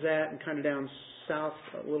Egypt is at, and kind of down south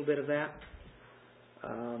a little bit of that.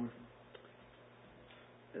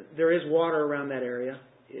 There is water around that area.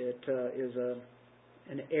 It is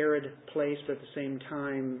an arid place, but at the same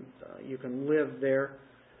time, you can live there.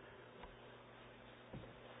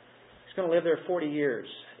 He's going to live there 40 years.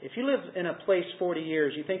 If you live in a place 40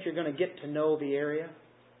 years, you think you're going to get to know the area,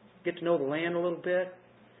 get to know the land a little bit.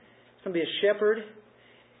 It's going to be a shepherd.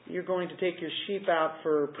 You're going to take your sheep out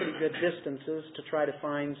for pretty good distances to try to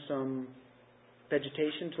find some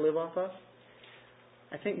vegetation to live off of.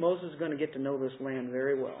 I think Moses is going to get to know this land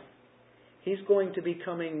very well. He's going to be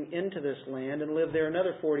coming into this land and live there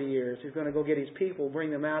another 40 years. He's going to go get his people,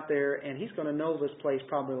 bring them out there, and he's going to know this place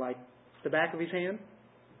probably like the back of his hand.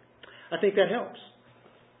 I think that helps.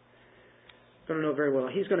 He's going to know very well.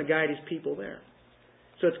 He's going to guide his people there.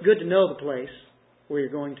 So it's good to know the place where you're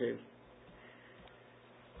going to.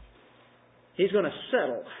 He's going to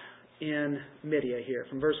settle in Midian here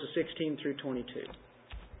from verses 16 through 22.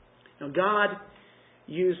 Now God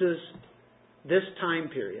uses this time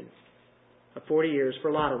period of 40 years for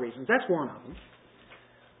a lot of reasons. That's one of them.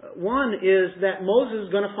 One is that Moses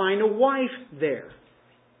is going to find a wife there.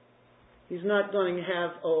 He's not going to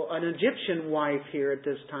have an Egyptian wife here at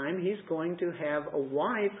this time. He's going to have a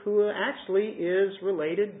wife who actually is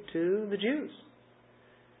related to the Jews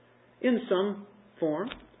in some form.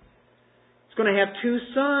 He's going to have 2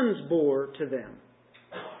 sons born to them.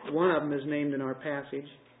 One of them is named in our passage.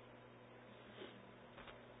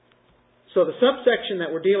 So the subsection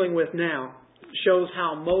that we're dealing with now shows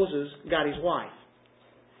how Moses got his wife.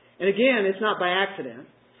 And again, it's not by accident.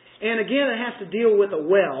 And again, it has to deal with a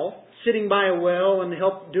well, sitting by a well and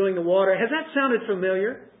help doing the water. Has that sounded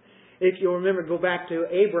familiar? If you'll remember, go back to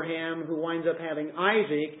Abraham, who winds up having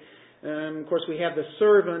Isaac. Of course, we have the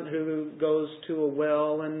servant who goes to a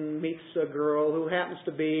well and meets a girl who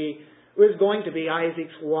is going to be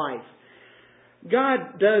Isaac's wife.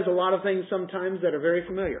 God does a lot of things sometimes that are very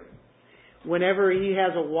familiar. Whenever He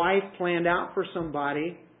has a wife planned out for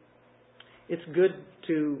somebody, it's good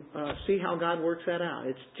to see how God works that out.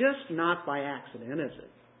 It's just not by accident, is it?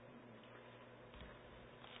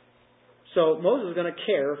 So Moses is going to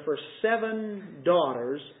care for 7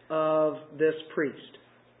 daughters of this priest.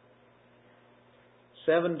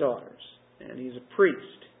 7 daughters. And he's a priest.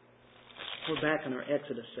 We're back in our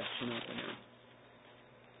Exodus section, aren't we now?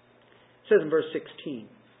 It says in verse 16,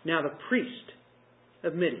 now the priest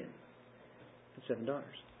of Midian had 7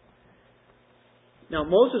 daughters. Now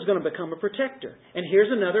Moses is going to become a protector. And here's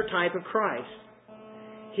another type of Christ.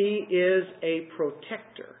 He is a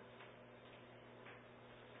protector.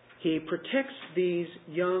 He protects these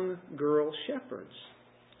young girl shepherds.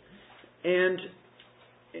 And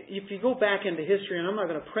if you go back into history, and I'm not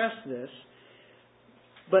going to press this,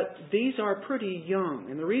 but these are pretty young.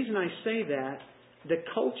 And the reason I say that, the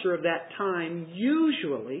culture of that time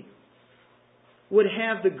usually would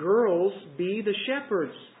have the girls be the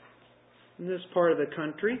shepherds in this part of the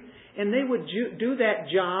country. And they would do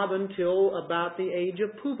that job until about the age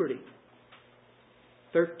of puberty.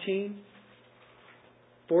 13,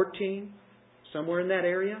 14, somewhere in that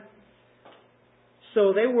area.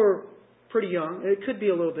 So they were pretty young. It could be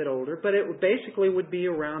a little bit older, but it basically would be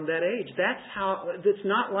around that age. That's how. It's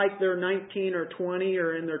not like they're 19 or 20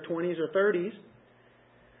 or in their 20s or 30s.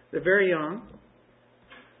 They're very young.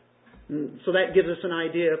 So that gives us an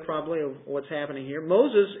idea probably of what's happening here.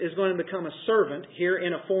 Moses is going to become a servant here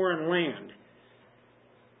in a foreign land.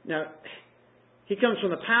 Now, he comes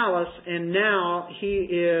from the palace, and now he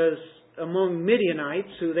is among Midianites,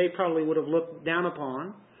 who they probably would have looked down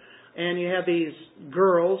upon. And you have these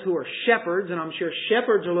girls who are shepherds, and I'm sure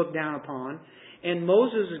shepherds are looked down upon. And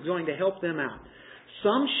Moses is going to help them out.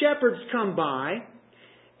 Some shepherds come by,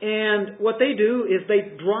 and what they do is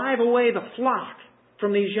they drive away the flock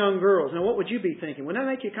from these young girls. Now, what would you be thinking? Wouldn't that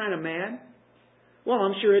make you kind of mad? Well,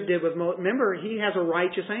 I'm sure it did with Moses. Remember, he has a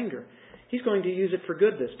righteous anger. He's going to use it for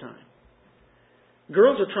good this time.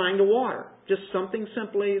 Girls are trying to water. Just something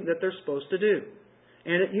simply that they're supposed to do.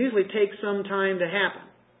 And it usually takes some time to happen.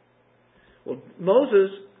 Well, Moses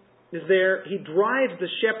is there. He drives the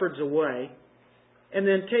shepherds away and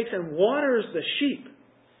then takes and waters the sheep.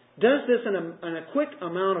 Does this in a quick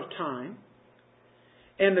amount of time.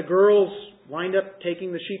 And the girls wind up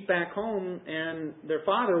taking the sheep back home, and their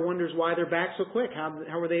father wonders why they're back so quick.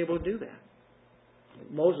 How were they able to do that?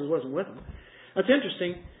 Moses wasn't with them. That's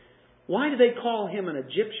interesting. Why do they call him an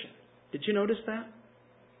Egyptian? Did you notice that?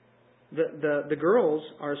 The girls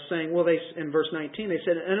are saying, well, in verse 19, they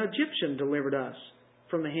said, an Egyptian delivered us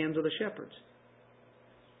from the hands of the shepherds.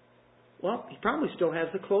 Well, he probably still has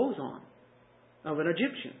the clothes on of an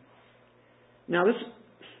Egyptian. Now, this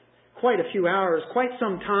quite a few hours, quite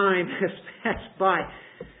some time has passed by.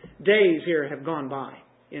 Days here have gone by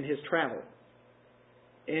in his travel.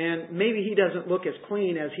 And maybe he doesn't look as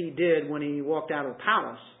clean as he did when he walked out of the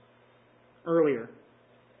palace earlier.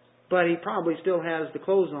 but he probably still has the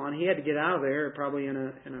clothes on. He had to get out of there probably in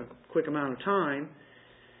a quick amount of time.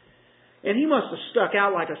 And he must have stuck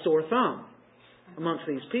out like a sore thumb amongst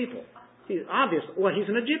these people. He's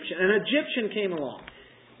an Egyptian. An Egyptian came along.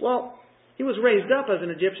 Well, he was raised up as an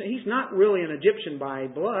Egyptian. He's not really an Egyptian by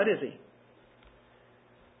blood, is he?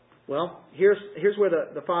 Well, here's where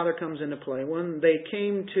the father comes into play. When they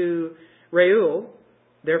came to Reuel,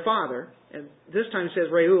 their father, and this time it says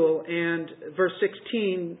Reuel, and verse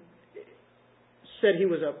 16 said he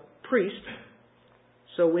was a priest,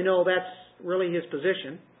 so we know that's really his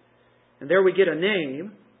position. And there we get a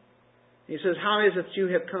name. He says, "How is it that you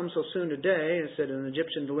have come so soon today?" He said, "An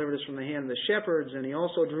Egyptian delivered us from the hand of the shepherds, and he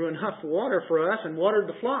also drew enough water for us and watered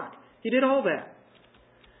the flock." He did all that.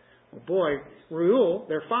 Well, boy, Reuel,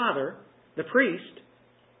 their father, the priest,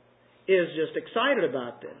 is just excited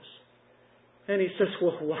about this. And he says,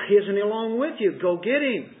 "Well, why isn't he along with you? Go get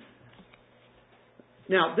him."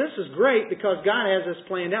 Now, this is great because God has this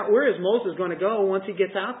planned out. Where is Moses going to go once he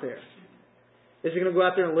gets out there? Is he going to go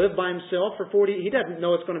out there and live by himself for 40? He doesn't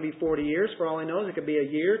know it's going to be 40 years. For all he knows, it could be a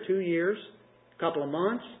year, 2 years, a couple of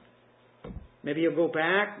months. Maybe he'll go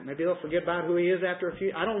back. Maybe he'll forget about who he is after a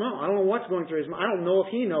few. I don't know. I don't know what's going through his mind. I don't know if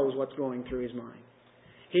he knows what's going through his mind.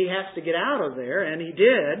 He has to get out of there, and he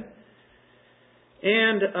did.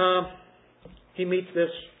 And he meets this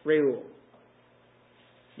Reuel.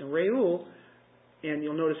 Now, Reuel, and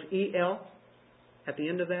you'll notice E-L at the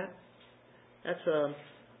end of that. That's a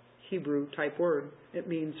Hebrew type word. It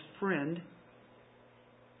means friend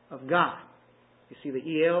of God. You see the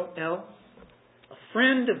E-L-L? A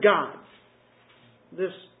friend of God.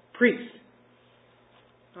 This priest.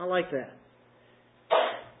 I like that.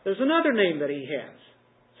 There's another name that he has.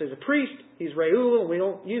 So he's a priest. He's Reuel. We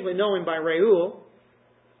don't usually know him by Reuel.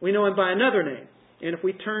 We know him by another name. And if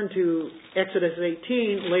we turn to Exodus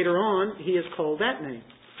 18, later on, he is called that name.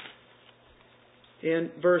 In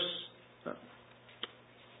verse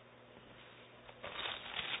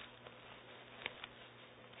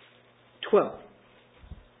 12.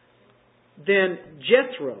 Then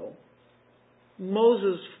Jethro,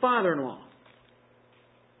 Moses' father-in-law.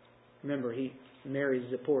 Remember, he marries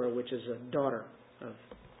Zipporah, which is a daughter of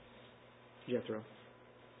Jethro.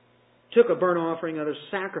 Took a burnt offering, other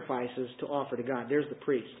sacrifices to offer to God. There's the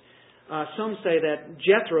priest. Some say that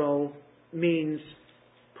Jethro means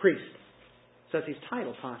priest. So that's his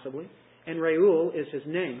title, possibly. And Reuel is his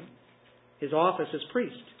name. His office is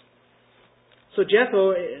priest. So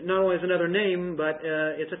Jethro not only is another name, but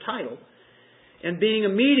it's a title. And being a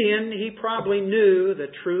Median, he probably knew the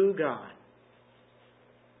true God.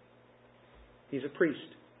 He's a priest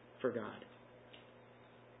for God.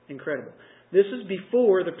 Incredible. This is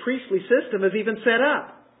before the priestly system is even set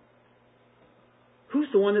up. Who's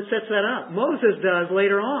the one that sets that up? Moses does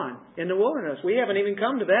later on in the wilderness. We haven't even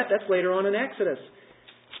come to that. That's later on in Exodus.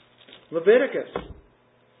 Leviticus.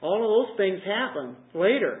 All of those things happen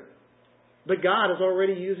later. But God is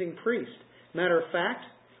already using priests. Matter of fact,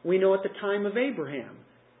 we know at the time of Abraham,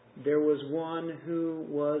 there was one who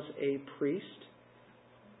was a priest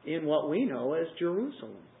in what we know as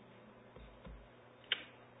Jerusalem.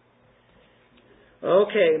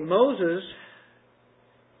 Okay, Moses,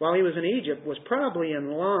 while he was in Egypt, was probably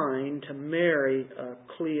in line to marry a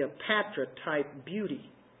Cleopatra-type beauty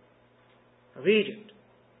of Egypt.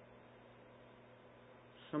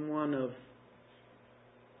 Someone of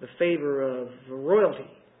the favor of royalty.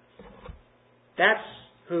 That's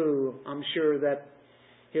who I'm sure that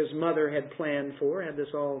his mother had planned for, had this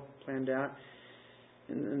all planned out.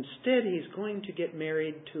 And instead, he's going to get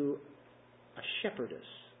married to a shepherdess.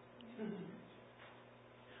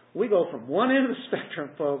 We go from one end of the spectrum,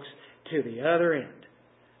 folks, to the other end.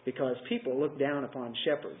 Because people look down upon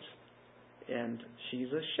shepherds. And she's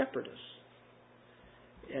a shepherdess.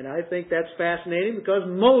 And I think that's fascinating because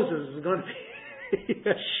Moses is going to be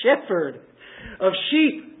a shepherd of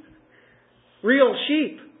sheep. Real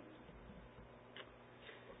sheep.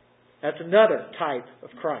 That's another type of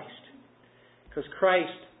Christ. Because Christ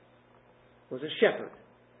was a shepherd.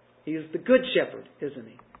 He is the good shepherd, isn't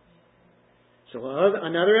he? So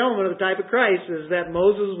another element of the type of Christ is that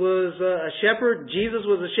Moses was a shepherd. Jesus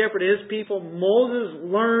was a shepherd of his people. Moses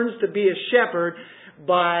learns to be a shepherd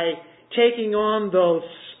by taking on those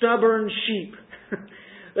stubborn sheep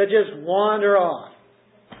that just wander off.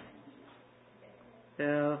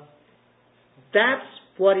 That's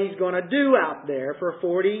what he's going to do out there for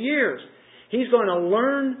 40 years. He's going to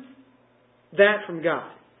learn that from God.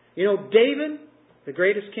 You know, David, the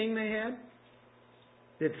greatest king they had,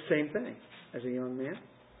 did the same thing as a young man.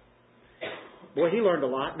 Boy, he learned a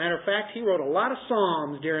lot. Matter of fact, he wrote a lot of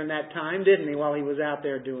psalms during that time, didn't he, while he was out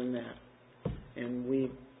there doing that. And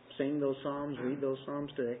we sing those psalms, read those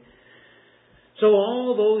psalms today. So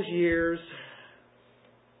all those years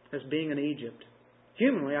as being in Egypt,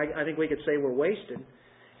 humanly, I think we could say were wasted,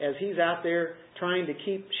 as he's out there trying to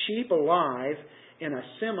keep sheep alive in a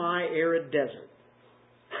semi-arid desert.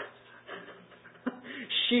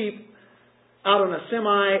 Sheep out on a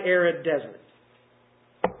semi-arid desert.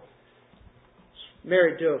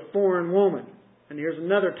 Married to a foreign woman. And here's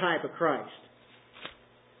another type of Christ.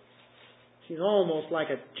 She's almost like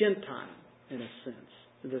a Gentile in a sense.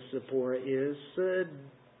 This Zipporah is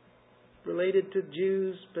related to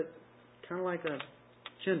Jews, but kind of like a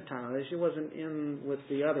Gentile. She wasn't in with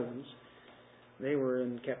the other ones. They were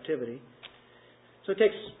in captivity. So it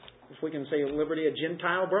takes, if we can say at liberty, a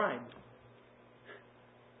Gentile bride.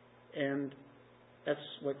 And that's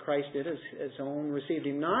what Christ did. His own received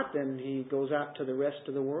him not. Then he goes out to the rest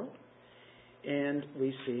of the world. And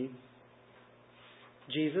we see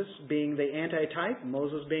Jesus being the antitype,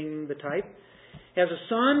 Moses being the type. He has a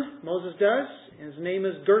son, Moses does. His name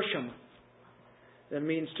is Gershom. That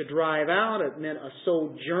means to drive out. It meant a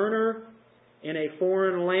sojourner in a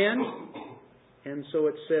foreign land. And so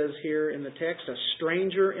it says here in the text, a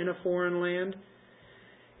stranger in a foreign land.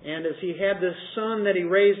 And as he had this son that he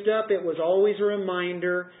raised up, it was always a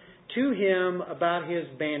reminder to him about his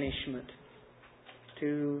banishment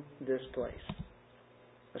to this place.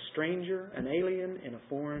 A stranger, an alien in a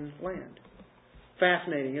foreign land.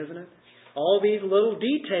 Fascinating, isn't it? All these little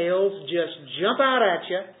details just jump out at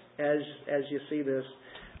you as you see this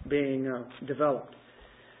being developed.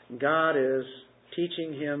 God is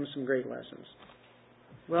teaching him some great lessons.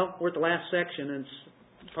 Well, we're at the last section, and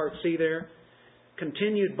it's part C there.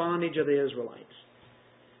 Continued bondage of the Israelites.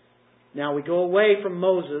 Now we go away from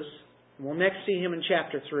Moses, and we'll next see him in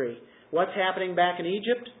chapter 3. What's happening back in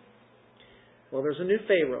Egypt? Well, there's a new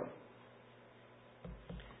Pharaoh,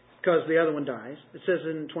 because the other one dies. It says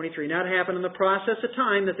in 23, now it happened in the process of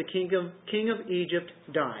time that the king of Egypt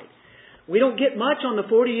died. We don't get much on the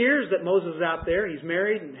 40 years that Moses is out there. He's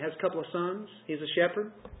married and has a couple of sons. He's a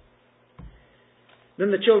shepherd.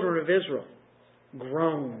 Then the children of Israel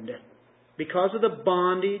groaned because of the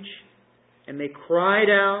bondage, and they cried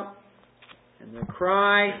out, and their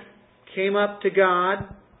cry came up to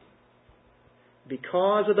God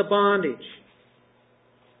because of the bondage.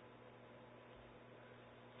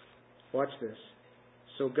 Watch this.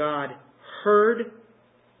 So God heard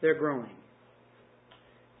their groaning.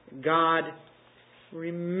 God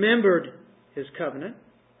remembered His covenant,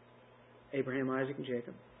 Abraham, Isaac, and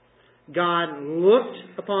Jacob. God looked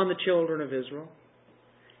upon the children of Israel,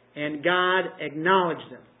 and God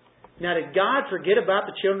acknowledged them. Now, did God forget about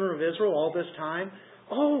the children of Israel all this time?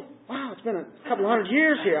 Oh, wow, it's been a couple hundred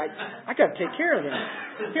years here. I got to take care of them.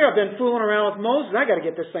 Here I've been fooling around with Moses. I got to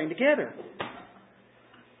get this thing together.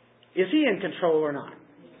 Is He in control or not?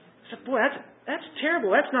 I said, boy, that's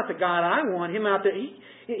terrible. That's not the God I want. Him out there.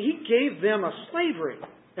 He gave them a slavery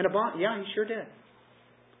and a bond. Yeah, He sure did.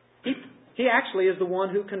 He actually is the one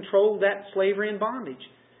who controlled that slavery and bondage.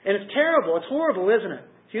 And it's terrible. It's horrible, isn't it?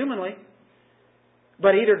 Humanly.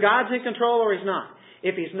 But either God's in control or He's not.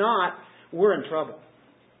 If He's not, we're in trouble.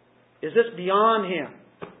 Is this beyond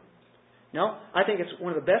Him? No, I think it's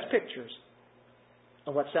one of the best pictures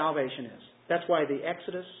of what salvation is. That's why the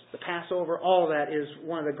Exodus, the Passover, all of that is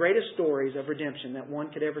one of the greatest stories of redemption that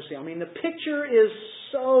one could ever see. I mean, the picture is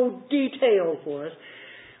so detailed for us.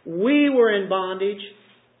 We were in bondage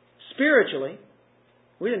spiritually.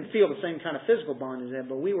 We didn't feel the same kind of physical bondage then,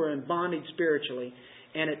 but we were in bondage spiritually.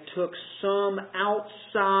 And it took some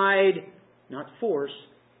outside, not force,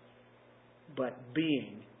 but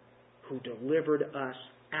being who delivered us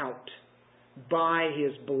out by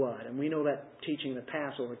His blood. And we know that teaching the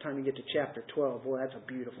Passover, time you get to chapter 12, boy, that's a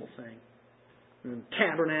beautiful thing. And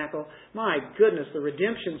tabernacle. My goodness, the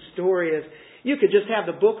redemption story is, you could just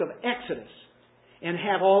have the book of Exodus and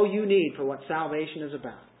have all you need for what salvation is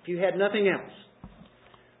about. If you had nothing else,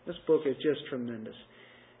 this book is just tremendous.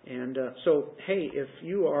 And so, hey, if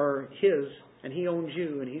you are His and He owns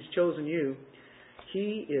you and He's chosen you,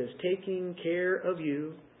 He is taking care of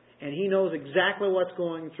you. And He knows exactly what's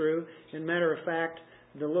going through. And matter of fact,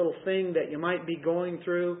 the little thing that you might be going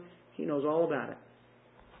through, He knows all about it.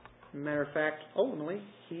 Matter of fact, ultimately,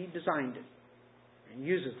 He designed it and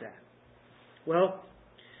uses that. Well,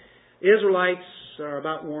 the Israelites are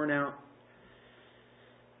about worn out.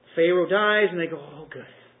 Pharaoh dies and they go, oh good,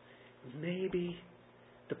 maybe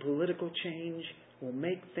the political change will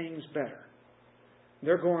make things better.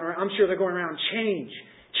 They're going around, I'm sure they're going around, change.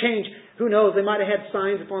 Who knows? They might have had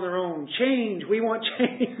signs upon their own. Change. We want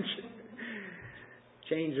change.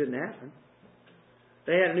 Change didn't happen.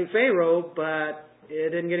 They had a new Pharaoh, but it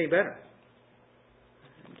didn't get any better.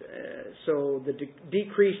 so the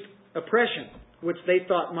decreased oppression, which they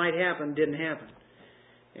thought might happen, didn't happen.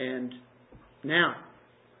 And now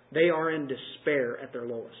they are in despair at their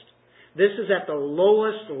lowest. This is at the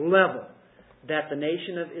lowest level that the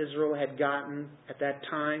nation of Israel had gotten at that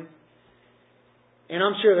time. And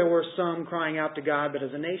I'm sure there were some crying out to God, but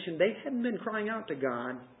as a nation, they hadn't been crying out to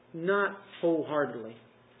God, not wholeheartedly.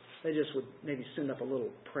 They just would maybe send up a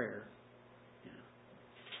little prayer.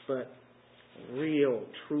 But real,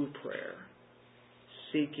 true prayer,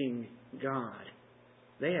 seeking God,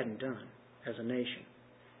 they hadn't done as a nation.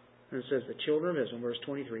 And it says the children of Israel, verse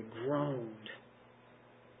 23, groaned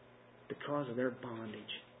because of their bondage.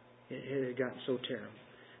 It had gotten so terrible.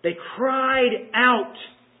 They cried out,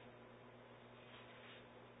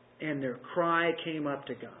 and their cry came up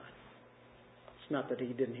to God. It's not that He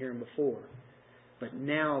didn't hear them before, but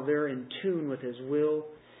now they're in tune with His will,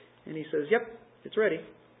 and He says, yep, it's ready.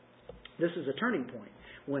 This is a turning point.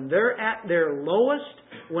 When they're at their lowest,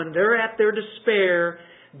 when they're at their despair,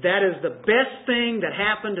 that is the best thing that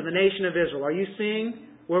happened to the nation of Israel. Are you seeing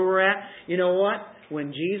where we're at? You know what?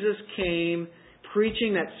 When Jesus came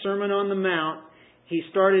preaching that Sermon on the Mount, He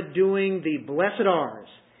started doing the blessed are's.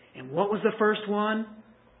 And what was the first one?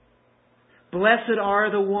 Blessed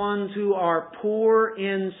are the ones who are poor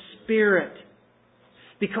in spirit.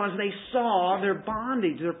 Because they saw their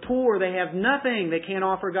bondage. They're poor. They have nothing. They can't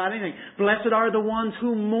offer God anything. Blessed are the ones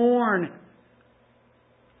who mourn.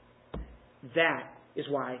 That is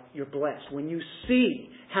why you're blessed. When you see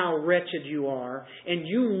how wretched you are and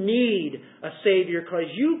you need a Savior because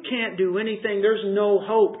you can't do anything. There's no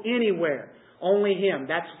hope anywhere. Only Him.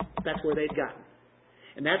 That's where they'd gotten.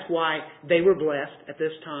 And that's why they were blessed at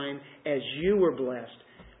this time as you were blessed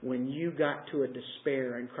when you got to a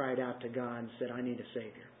despair and cried out to God and said, I need a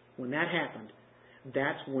Savior. When that happened,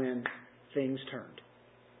 that's when things turned.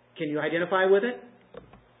 Can you identify with it?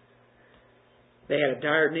 They had a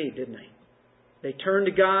dire need, didn't they? They turned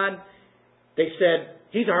to God. They said,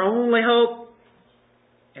 He's our only hope.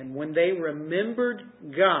 And when they remembered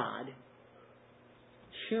God,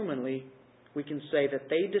 humanly, we can say that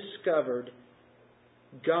they discovered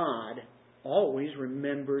God always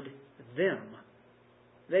remembered them.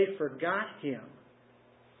 They forgot Him.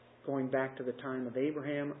 Going back to the time of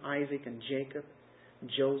Abraham, Isaac, and Jacob,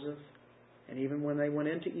 Joseph, and even when they went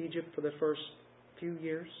into Egypt for the first few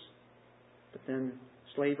years. But then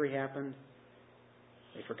slavery happened.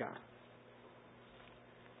 They forgot.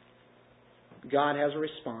 God has a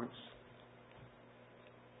response.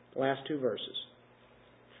 Last two verses.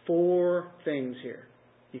 4 things here.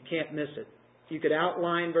 You can't miss it. You could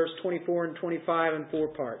outline verse 24 and 25 in 4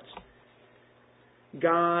 parts.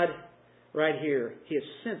 God, right here, He is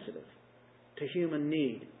sensitive to human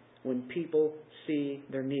need when people see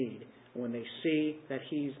their need, when they see that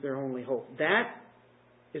He's their only hope. That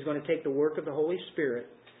is going to take the work of the Holy Spirit,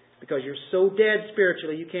 because you're so dead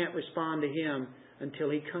spiritually you can't respond to Him until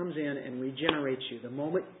He comes in and regenerates you. The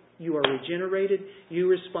moment you are regenerated, you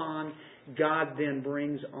respond. God then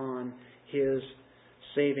brings on His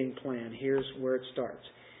saving plan. Here's where it starts.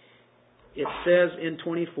 It says in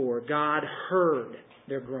 24, God heard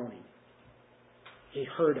their groaning. He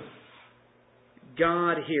heard them.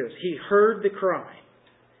 God hears. He heard the cry.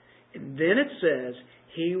 And then it says,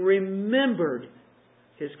 He remembered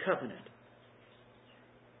His covenant.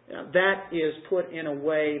 Now, that is put in a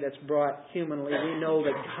way that's brought humanly. We know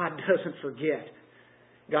that God doesn't forget.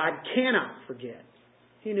 God cannot forget.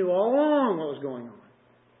 He knew all along what was going on.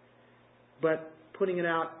 But putting it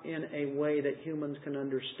out in a way that humans can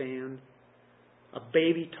understand, a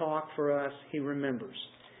baby talk for us, He remembers.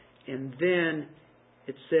 And then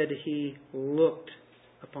it said He looked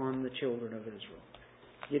upon the children of Israel.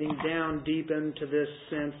 Getting down deep into this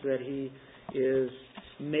sense that He is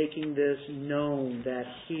making this known, that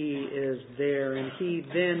He is there, and He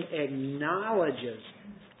then acknowledges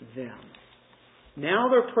them. Now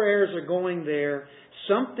their prayers are going there.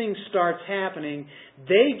 Something starts happening.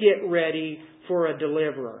 They get ready for a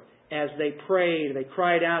deliverer. As they prayed, they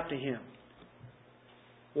cried out to Him.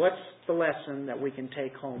 What's the lesson that we can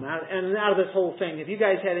take home? Out of this whole thing, have you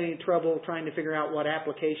guys had any trouble trying to figure out what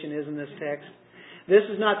application is in this text? This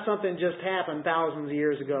is not something just happened thousands of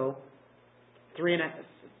years ago,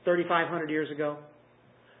 3,500 years ago.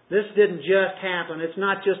 This didn't just happen. It's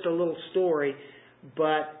not just a little story,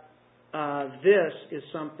 but this is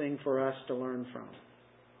something for us to learn from.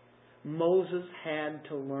 Moses had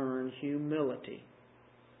to learn humility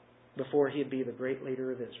before he'd be the great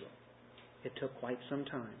leader of Israel. It took quite some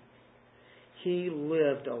time. He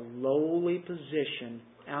lived a lowly position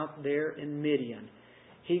out there in Midian.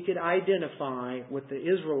 He could identify with the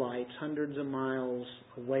Israelites hundreds of miles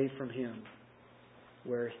away from him.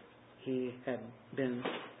 where he had been.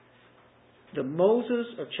 The Moses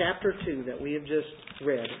of chapter 2 that we have just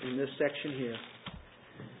read in this section here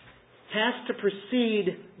has to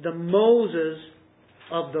precede the Moses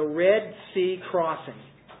of the Red Sea crossing.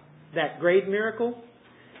 That great miracle.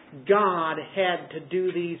 God had to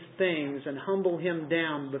do these things and humble him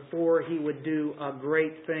down before he would do a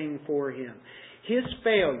great thing for him. His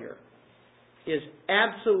failure is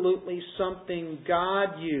absolutely something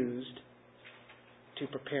God used to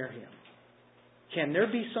prepare him. Can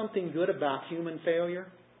there be something good about human failure?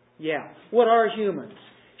 Yeah. What are humans?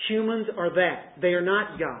 Humans are that. They are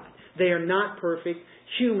not God. They are not perfect.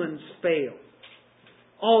 Humans fail.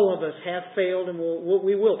 All of us have failed and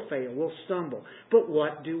we will fail. We'll stumble. But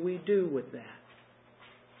what do we do with that?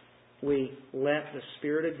 We let the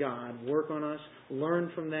Spirit of God work on us,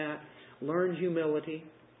 learn from that, learn humility,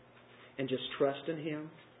 and just trust in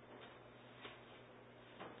Him.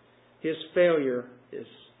 His failure is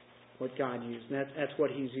what God used. And that's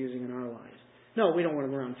what He's using in our lives. No, we don't want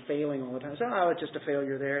to go around failing all the time. So, it's just a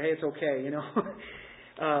failure there. Hey, it's okay,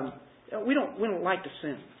 We don't like to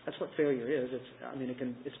sin. That's what failure is.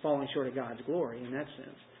 It's falling short of God's glory in that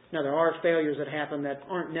sense. Now, there are failures that happen that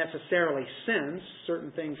aren't necessarily sins.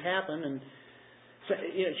 Certain things happen, and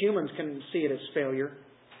humans can see it as failure.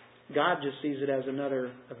 God just sees it as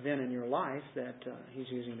another event in your life that He's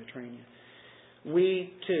using to train you.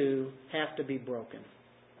 We, too, have to be broken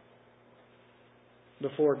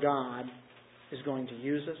before God is going to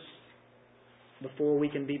use us. Before we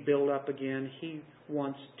can be built up again, He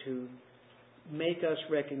wants to make us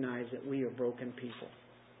recognize that we are broken people.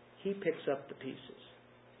 He picks up the pieces.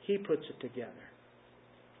 He puts it together.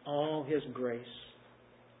 All His grace.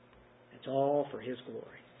 It's all for His glory.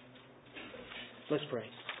 Let's pray.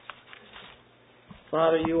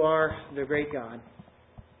 Father, You are the great God.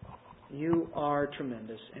 You are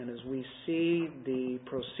tremendous. And as we see the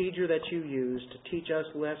procedure that You use to teach us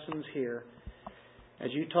lessons here, as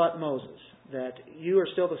You taught Moses, that You are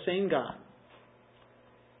still the same God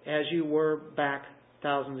as You were back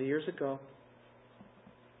thousands of years ago.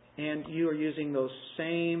 And You are using those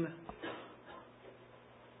same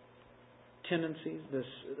tendencies, the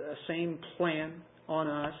same plan on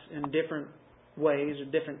us in different ways or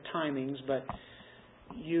different timings, but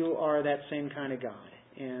You are that same kind of God.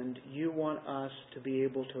 And You want us to be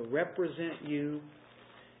able to represent You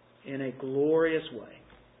in a glorious way.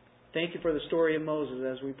 Thank You for the story of Moses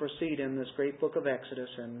as we proceed in this great book of Exodus,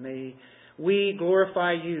 and may we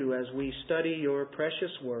glorify You as we study Your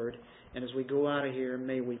precious Word, and as we go out of here,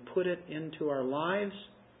 may we put it into our lives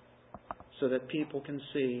so that people can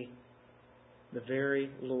see the very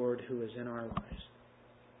Lord who is in our lives.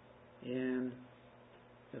 In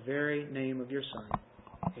the very name of Your Son,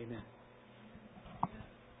 amen.